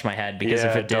didn't touch my head because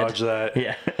if Yeah, it did, dodge that.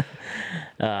 yeah.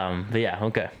 But yeah,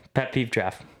 okay. Pet peeve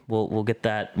draft. We'll get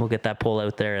that poll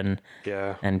out there and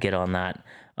Yeah. get on that.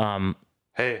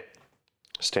 Hey,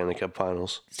 Stanley Cup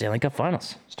Finals. Stanley Cup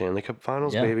Finals. Stanley Cup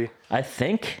Finals, Yeah. baby. I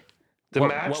think The What-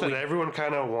 match what that we- everyone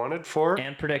kind of wanted for.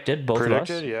 and predicted both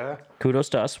Predicted, of us. yeah. Kudos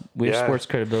to us. We have Yeah. sports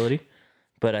credibility,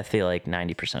 but I feel like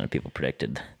 90% of people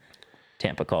predicted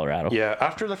Tampa, Colorado. Yeah,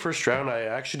 after the first round, I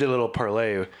actually did a little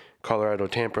parlay, Colorado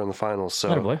Tampa in the finals.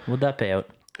 So Attaboy. What'd that pay out?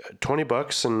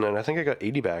 $20, and I think I got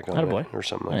 80 back on Attaboy. it or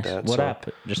something like Nice. that. What so, app?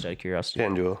 Just out of curiosity.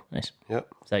 FanDuel. Nice. Yep.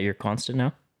 Is that your constant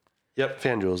now? Yep.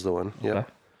 FanDuel's the one. Yep. Okay.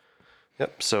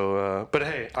 Yep. So, but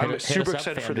hey, I'm Hit us super up,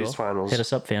 excited for FanDuel. these finals. Hit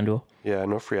us up, FanDuel. Yeah,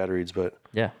 no free ad reads, but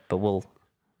Yeah, but we'll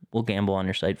gamble on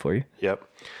your site for you. yep.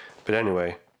 But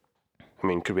anyway, I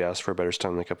mean, could we ask for a better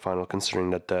Stanley Cup final considering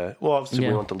that well, obviously Yeah.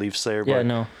 we want the Leafs there, Yeah, but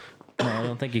no, I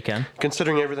don't think you can.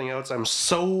 considering everything else, I'm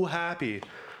so happy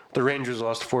the Rangers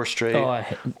lost 4 straight. Oh,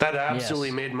 that absolutely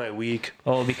yes. made my week.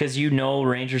 Oh, because you know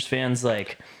Rangers fans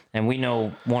like, and we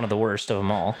know one of the worst of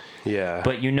them all. Yeah.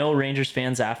 But you know Rangers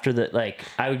fans after the like,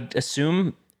 I would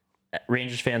assume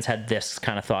Rangers fans had this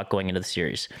kind of thought going into the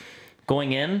series.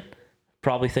 Going in,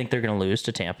 probably think they're going to lose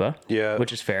to Tampa. Yeah.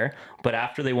 Which is fair. But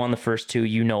after they won the first 2,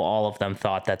 you know all of them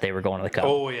thought that they were going to the Cup.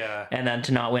 oh yeah. And then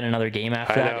to not win another game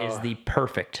after I that know. is the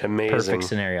perfect Amazing.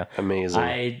 scenario. Amazing.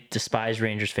 I despise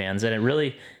Rangers fans, and it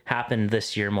really happened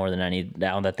this year more than any.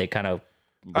 Now that they kind of,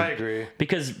 I agree.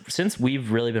 because since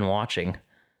we've really been watching,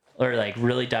 or like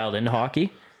really dialed into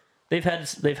hockey, they've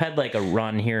had like a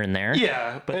run here and there.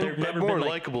 Yeah, but and they've never more been like,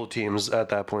 likable teams at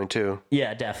that point too.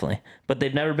 yeah, definitely. But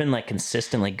they've never been like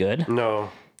consistently good, No,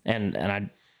 and they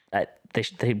I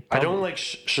probably, don't like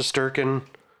Shesterkin.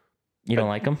 You don't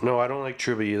like him? No, I don't like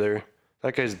Trouba either.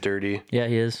 That guy's dirty. Yeah,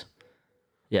 he is.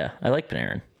 Yeah, I like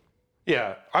Panarin.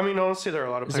 Yeah, I mean honestly, there are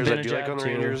a lot of players I do like Zibanejad on the too,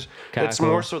 Rangers. Kakko, It's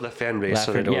more so the fan base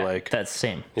that I don't yeah, like. that's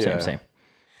same. Yeah. Same.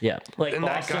 Yeah. Like And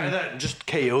that Boston, guy that just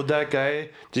KO'd that guy,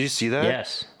 did you see that?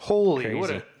 Yes. Holy, what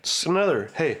Crazy. it's another,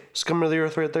 hey, scum of the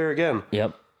earth right there again.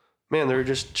 Yep. Man, they're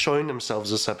just showing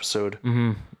themselves this episode.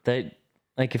 They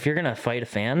like if you're gonna fight a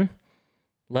fan,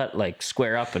 let like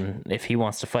square up, and if he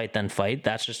wants to fight, then fight.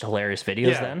 That's just hilarious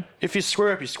videos. Yeah, Then if you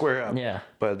square up, you square up. Yeah.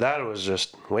 But that was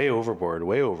just way overboard,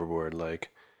 like,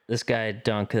 this guy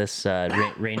dunked this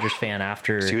Rangers fan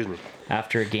excuse me.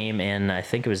 after a game in I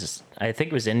think it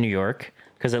was in New York,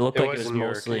 because it looked like it was was in New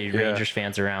York, mostly yeah. Rangers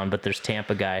fans around, but there's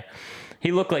Tampa guy.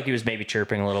 He looked like he was maybe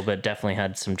chirping a little bit, definitely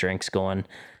had some drinks going,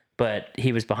 but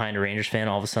he was behind a Rangers fan.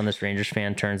 All of a sudden this Rangers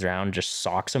fan turns around and just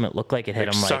socks him. It looked like it hit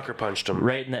him like Sucker punched him.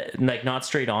 right in the, like not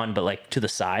straight on, but like to the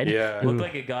side. Yeah. It looked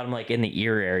like it got him like in the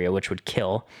ear area, which would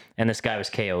kill, and this guy was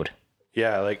KO'd.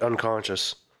 Yeah, like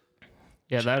unconscious.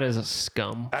 Yeah, that is a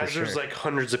scum. For As sure. there's like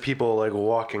hundreds of people like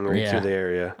walking right Yeah. through the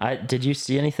area. Did you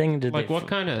see anything? Did Like, they what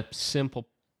kind of simple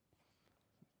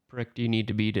prick do you need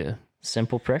to be to,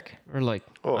 simple prick? or like,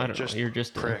 Oh, I don't just know, you're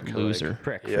just prick, a loser.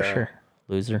 Prick for Yeah. sure.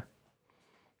 Loser.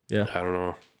 I don't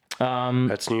know.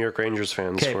 That's New York Rangers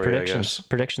fans Okay, for predictions. you, I guess.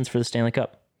 Predictions for the Stanley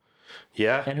Cup.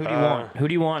 Yeah. And who do you want? Who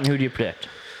do you want and who do you predict?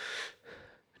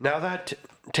 Now that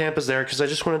Tampa's there, because I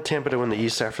just wanted Tampa to win the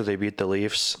East after they beat the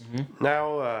Leafs. Mm-hmm.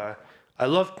 Now, I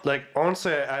love, like,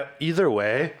 honestly, either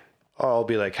way, I'll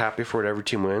be, like, happy for whatever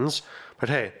team wins. But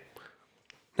hey,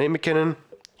 Nate McKinnon,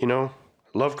 you know,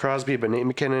 love Crosby, but Nate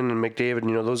McKinnon and McDavid,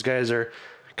 you know, those guys are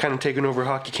kind of taking over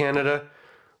Hockey Canada.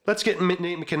 Let's get Nate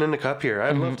McKinnon in the cup here.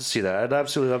 I'd love to see that. I'd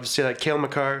absolutely love to see that. Cale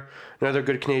Makar, another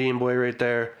good Canadian boy right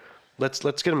there. Let's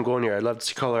get him going here. I'd love to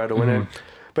see Colorado win it.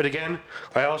 But again,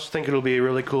 I also think it'll be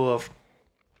really cool if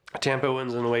Tampa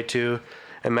wins in the way too.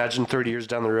 Imagine 30 years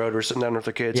down the road, we're sitting down with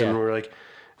the kids Yeah. and we're like,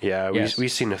 yeah, Yes.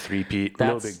 we've seen a three-peat.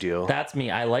 No big deal. That's me.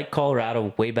 I like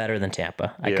Colorado way better than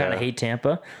Tampa. I Yeah. kind of hate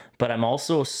Tampa, but I'm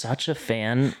also such a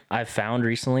fan. I've found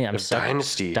recently. I'm such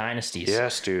Dynasty. dynasties.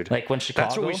 Yes, dude. Like when Chicago.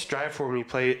 That's what we strive for when we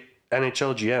play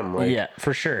NHL GM. Like, Yeah,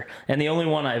 for sure. And the only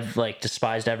one I've like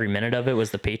despised every minute of it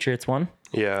was the Patriots one.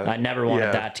 yeah. I never wanted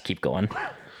Yeah. that to keep going.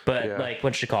 But Yeah. like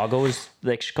when Chicago was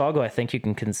like Chicago, I think you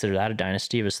can consider that a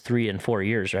dynasty. It was 3 and 4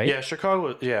 years, right? Yeah,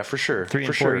 Chicago. Yeah, for sure. 3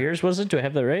 for and 4 sure. years was it? Do I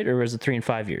have that right, or was it 3 and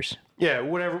 5 years? Yeah,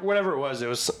 whatever it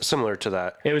was similar to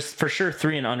that. It was for sure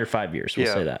 3 and under 5 years. We'll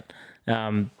Yeah. say that.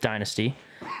 Dynasty,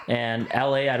 and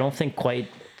LA, I don't think quite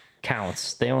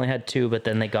counts. They only had 2, but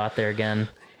then they got there again.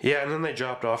 Yeah, and then they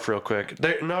dropped off real quick.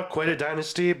 They're not quite a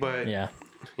dynasty, but Yeah,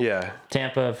 yeah,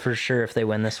 Tampa for sure. If they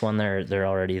win this one, they're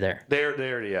already there. they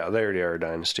already are a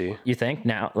dynasty. You think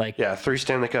now? Like Yeah, 3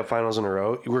 Stanley Cup Finals in a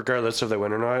row, regardless if they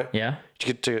win or not. yeah, You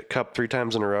get to Cup 3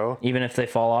 times in a row. even if they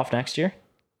fall off next year,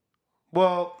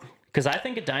 Well, because I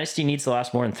think a dynasty needs to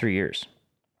last more than 3 years.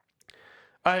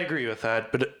 I agree with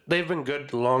that, but they've been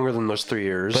good longer than those 3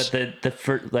 years.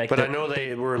 But I know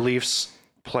they were Leafs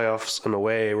playoffs in a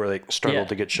way where they struggled Yeah.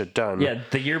 to get shit done. yeah,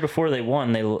 the year before they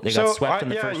won, they got swept in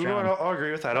the first you know round. what? I'll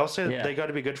agree with that. I'll say Yeah. they got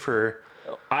to be good for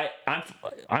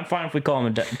I'm fine if we call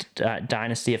them a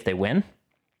dynasty if they win.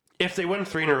 if they win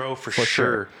 3 in a row for sure.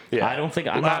 sure. Yeah, I don't think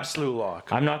I'm not. absolute lock.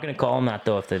 I'm not going to call them that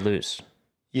though if they lose.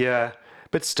 Yeah,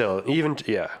 but still, even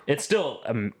yeah, It's still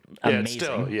amazing. it's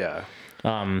still yeah.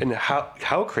 And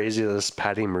how crazy is this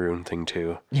Patty Maroon thing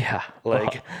too? Yeah.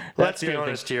 Like, Well, let's that's be the other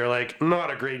honest here. Like, not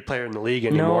a great player in the league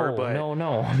thing. anymore, but No,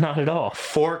 not at all.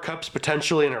 4 cups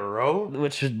potentially in a row.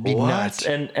 Which would be What? nuts.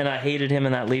 And I hated him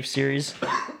in that Leaf series,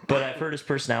 but I've heard his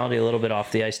personality a little bit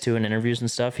off the ice too in interviews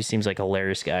and stuff. He seems like a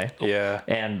hilarious guy. Yeah.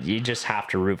 And you just have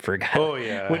to root for a guy. Oh,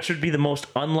 yeah. Which would be the most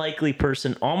unlikely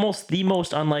person, almost the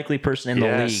most unlikely person in the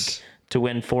Yes. league to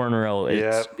win 4 in a row.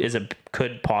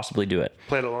 Could possibly do it.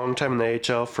 Played a long time in the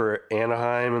AHL for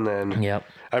Anaheim, and then Yep.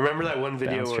 I remember that one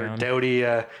video Bounced where around. Doughty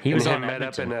He was and on him met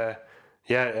up Edmonton.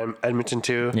 in Edmonton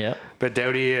too. Yep. But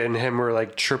Doughty and him were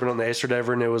like chirping on the ice or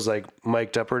whatever, and it was like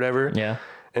mic'd up or whatever. Yeah.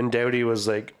 And Doughty was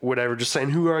like, whatever, just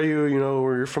saying, "Who are you? You know,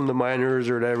 or you're from the minors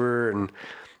or whatever." And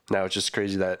now it's just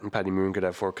crazy that Patty Maroon could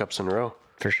have 4 cups in a row.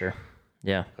 For sure.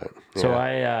 Yeah. So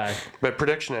yeah. But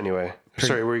prediction anyway.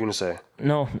 Sorry, what were you gonna say?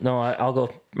 I'll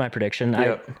go my prediction.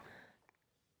 Yep.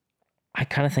 I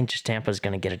kind of think just Tampa's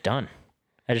going to get it done.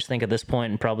 I just think at this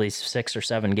point in probably 6 or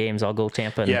 7 games, I'll go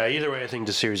Tampa. Yeah, either way, I think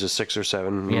the series is 6 or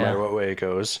 7, no Yeah. matter what way it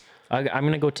goes. I'm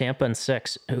going to go Tampa in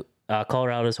 6.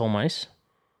 Colorado's home ice.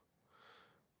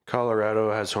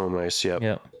 Colorado has home ice. Yep.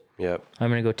 Yep. I'm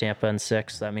going to go Tampa in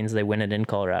 6. That means they win it in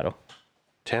Colorado.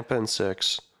 Tampa in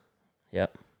 6.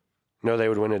 Yep. No, they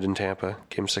would win it in Tampa.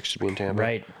 Game 6 should be in Tampa.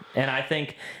 Right. And I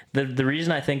think the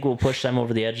reason I think we'll push them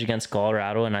over the edge against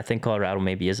Colorado, and I think Colorado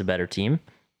maybe is a better team.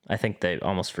 I think they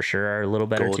almost for sure are a little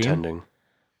better team. Goaltending.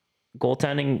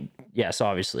 Goaltending, yes,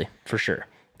 obviously, for sure.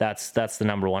 That's the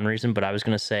number one reason. But I was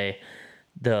gonna say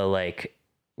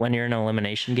when you're in an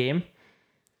elimination game,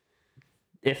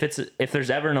 if there's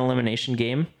ever an elimination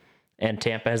game and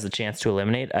Tampa has the chance to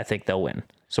eliminate, I think they'll win.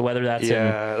 So whether that's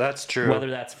that's true. whether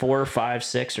that's 4, 5,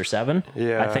 6, or 7,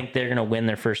 Yeah. I think they're gonna win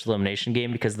their first elimination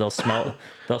game because they'll smell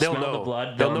smell know. the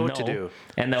blood. They'll know what to do.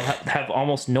 and they'll have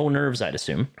almost no nerves. I'd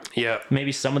assume. Yeah.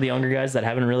 Maybe some of the younger guys that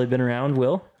haven't really been around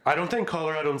will. I don't think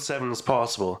Colorado in 7 is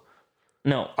possible.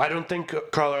 No, I don't think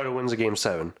Colorado wins a game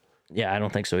 7. yeah, I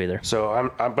don't think so either. So I'm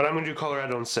going to do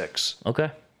Colorado in 6. Okay,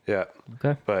 Yeah.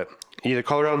 okay. But either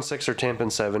Colorado in 6 or Tampa in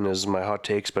 7 is my hot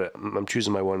takes, but I'm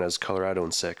choosing my one as Colorado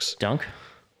in 6. Dunk.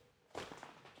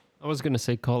 I was gonna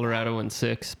say Colorado in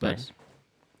 6, but Nice.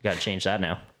 Got to change that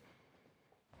now.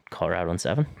 Colorado in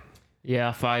 7.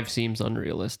 yeah, 5 seems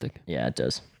unrealistic. Yeah, it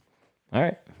does. All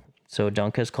right. So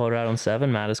Dunk has Colorado in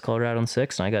 7, Matt has Colorado in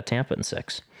 6, and I got Tampa in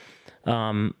 6.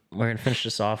 We're gonna finish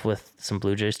this off with some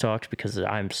Blue Jays talk because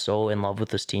I'm so in love with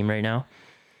this team right now.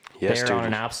 Yes, They're on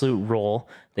an dude. absolute roll.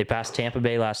 They passed Tampa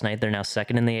Bay last night. They're now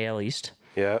second in the AL East.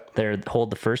 Yeah. They hold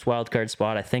the first wild card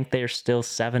spot. I think they're still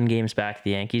 7 games back of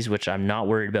the Yankees, which I'm not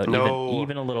worried about No.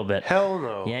 even a little bit. Hell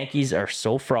no. Yankees are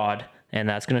so fraud, and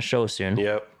that's going to show soon.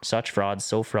 Yep. Such fraud,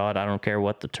 so fraud. I don't care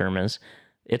what the term is.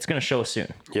 It's going to show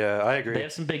soon. Yeah, I They agree.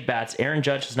 have some big bats. Aaron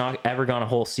Judge has not ever gone a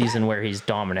whole season where he's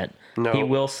dominant. No. He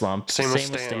will slump. Same with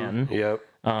Stanton. Yep.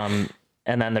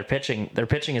 And then their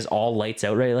pitching is all lights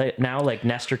out right now. Like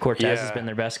Nestor Cortez has Yeah. been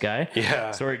their best guy.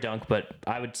 Yeah. Sorry, Dunk, but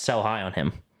I would sell high on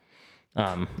him.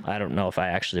 I don't know if I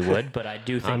actually would, but I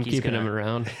do think I'm he's keeping gonna, him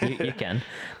around. you can.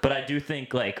 But I do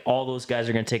think like all those guys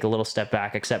are going to take a little step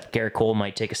back, except Garrett Cole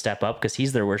might take a step up because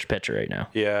he's their worst pitcher right now.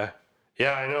 Yeah.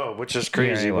 Yeah, I know, which is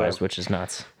crazy. ERA-wise, But, which is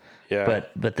nuts. yeah.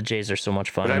 But the Jays are so much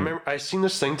fun. But I remember I seen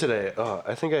this thing today. Oh,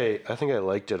 I think I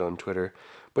liked it on Twitter.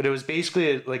 But it was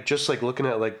basically like just like looking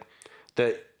at like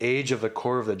the age of the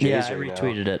core of the Jays yeah, I right now.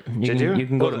 retweeted it. Did you? You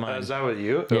can go Oh, to mine. Is that with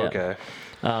you? Yeah.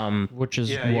 Okay. Which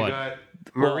is Yeah, you what? got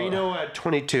Marino at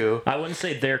 22. I wouldn't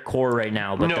say their core right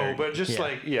now, but No, they're- but just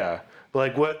yeah.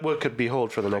 like like what could be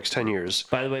hold for the next 10 years?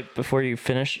 By the way, before you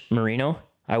finish, Marino,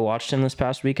 I watched him this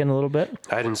past weekend a little bit.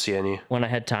 I didn't see any. When I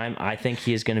had time, I think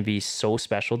he is going to be so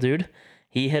special, dude.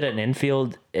 He hit an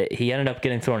infield. He ended up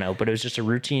getting thrown out, but it was just a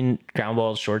routine ground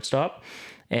ball to shortstop.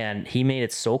 And he made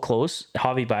it so close.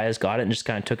 Javi Baez got it and just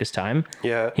kind of took his time.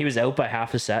 Yeah. He was out by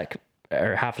half a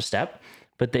step,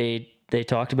 but they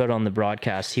talked about on the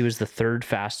broadcast, he was the 3rd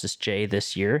fastest Jay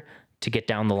this year to get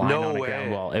down the line No on a way.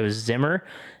 ground ball. It was Zimmer,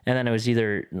 and then it was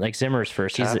either like Zimmer's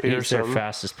first. He's Tapia or their something?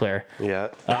 fastest player. Yeah.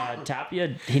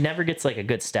 Tapia, he never gets like a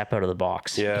good step out of the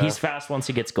box. Yeah. He's fast once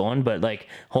he gets going, but like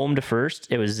home to first,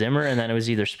 it was Zimmer, and then it was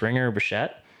either Springer or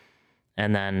Bichette,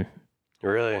 and then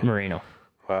Really? Marino.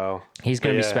 Wow. He's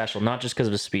going to be Yeah. special, not just because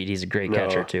of his speed. He's a great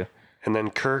catcher too. And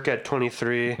then Kirk at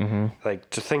 23. Like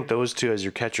to think those two as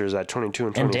your catchers at 22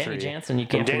 and And 23. Danny Jansen, you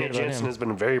can't And Danny forget about Jansen him. has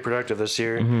been very productive this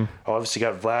year. Obviously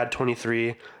got Vlad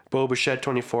 23, Bo Bichette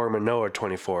 24, Manoah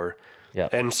 24. Yeah.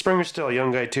 And Springer's still a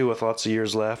young guy too with lots of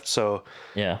years left. So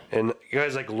Yeah. and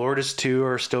guys like Lourdes too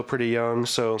are still pretty young.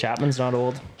 So Chapman's not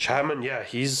old. Chapman, yeah,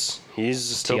 he's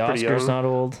still pretty Teoscar's young. not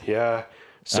old. Yeah.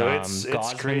 So it's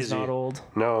Gosman's crazy. not old.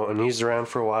 No, and he's around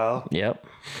for a while. Yep.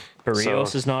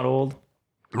 Barrios is not old.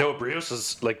 No, Brios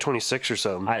is like 26 or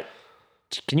something.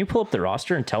 Can you pull up the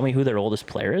roster and tell me who their oldest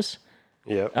player is?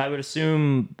 Yep. I would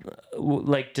assume,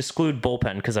 like, exclude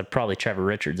bullpen because probably Trevor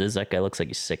Richards is. That guy looks like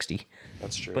he's 60.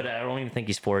 That's true. But I don't even think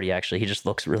he's 40, actually. He just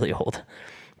looks really old.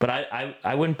 But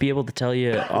I wouldn't be able to tell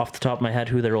you off the top of my head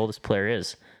who their oldest player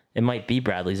is. It might be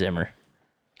Bradley Zimmer.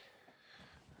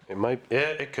 It might. Yeah,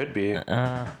 it could be.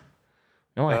 No,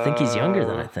 I think he's younger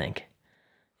than I think.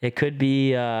 It could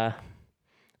be,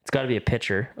 it's got to be a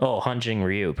pitcher. Oh, Hunjing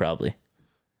Ryu, probably.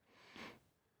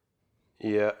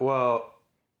 Yeah. Well.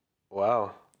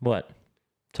 Wow. What?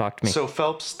 Talk to me. So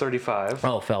Phelps 35.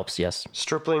 Oh, Phelps, yes.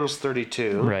 Stripling's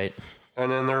 32. Right.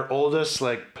 And then their oldest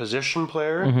like position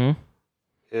player Mm-hmm.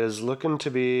 is looking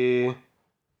to be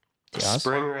Diaz?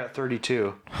 Springer at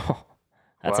 32.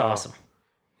 That's Wow. awesome.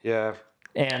 Yeah,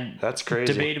 And that's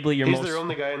crazy. debatably He's their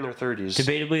only guy in their 30s.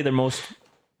 debatably their most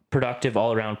productive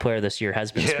all-around player this year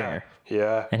has been yeah. Springer.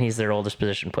 Yeah. And he's their oldest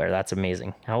position player. That's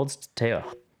amazing. How old's Teo?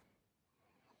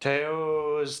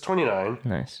 Teo is 29.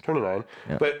 Nice. 29.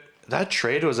 But that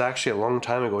trade was actually a long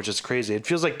time ago, which is crazy. It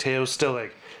feels like Teo's still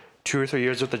like 2 or 3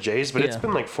 years with the Jays, but it's Yeah.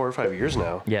 been like 4 or 5 years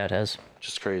now. Yeah, it has.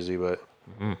 Just crazy, but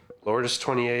Lourdes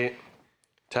 28,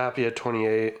 Tapia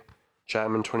 28,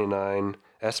 Chapman 29,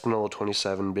 Espinola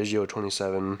 27, Biggio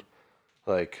 27.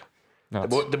 Like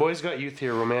Nuts. the boys got youth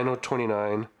here. Romano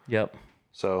 29, Yep.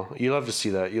 So you love to see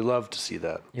that. You love to see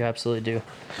that. You absolutely do.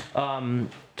 To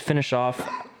finish off,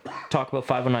 talk about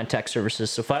 509 Tech Services.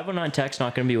 So 509 Tech's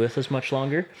not going to be with us much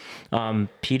longer.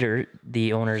 Peter,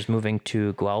 the owner, is moving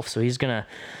to Guelph, so he's gonna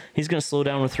slow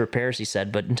down with repairs. He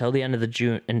said, but until the end of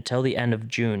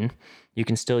June, you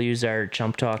can still use our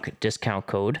Chump Talk discount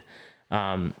code.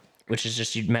 Which is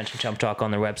just, you mention Chump Talk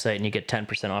on their website and you get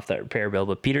 10% off that repair bill.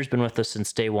 But Peter's been with us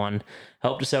since day one,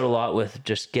 helped us out a lot with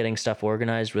just getting stuff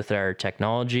organized with our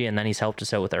technology, and then he's helped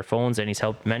us out with our phones, and he's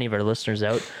helped many of our listeners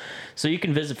out. So you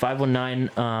can visit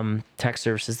 519 Tech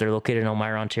Services. They're located in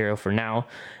Elmira, Ontario for now,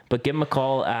 but give them a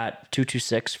call at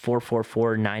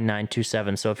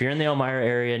 226-444-9927. So if you're in the Elmira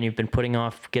area and you've been putting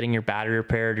off getting your battery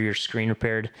repaired or your screen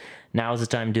repaired, now is the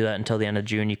time to do that until the end of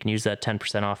June. You can use that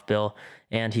 10% off bill,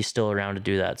 and he's still around to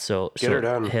do that. So Get her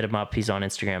done. Hit him up. He's on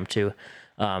Instagram too.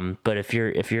 But if you're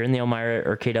in the Elmira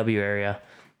or KW area,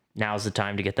 now's the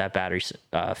time to get that battery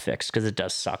fixed, because it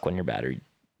does suck when your battery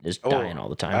is dying all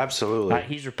the time. Absolutely.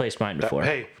 He's replaced mine before.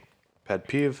 Hey, pet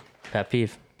peeve. Pet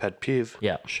peeve. Pet peeve.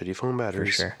 Yeah. Shitty phone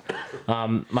batteries. For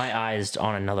sure. My eye is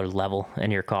on another level,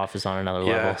 and your cough is on another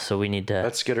level. So we need to.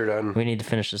 Let's get her done. We need to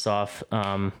finish this off.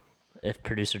 If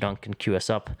producer Dunk can cue us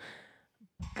up.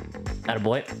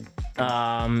 Attaboy.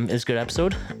 It's a good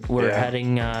episode. We're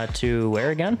heading to where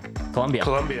again? Columbia,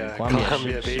 Columbia,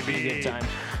 Should baby. be a good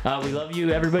time. We love you,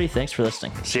 everybody. Thanks for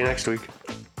listening. See you next week.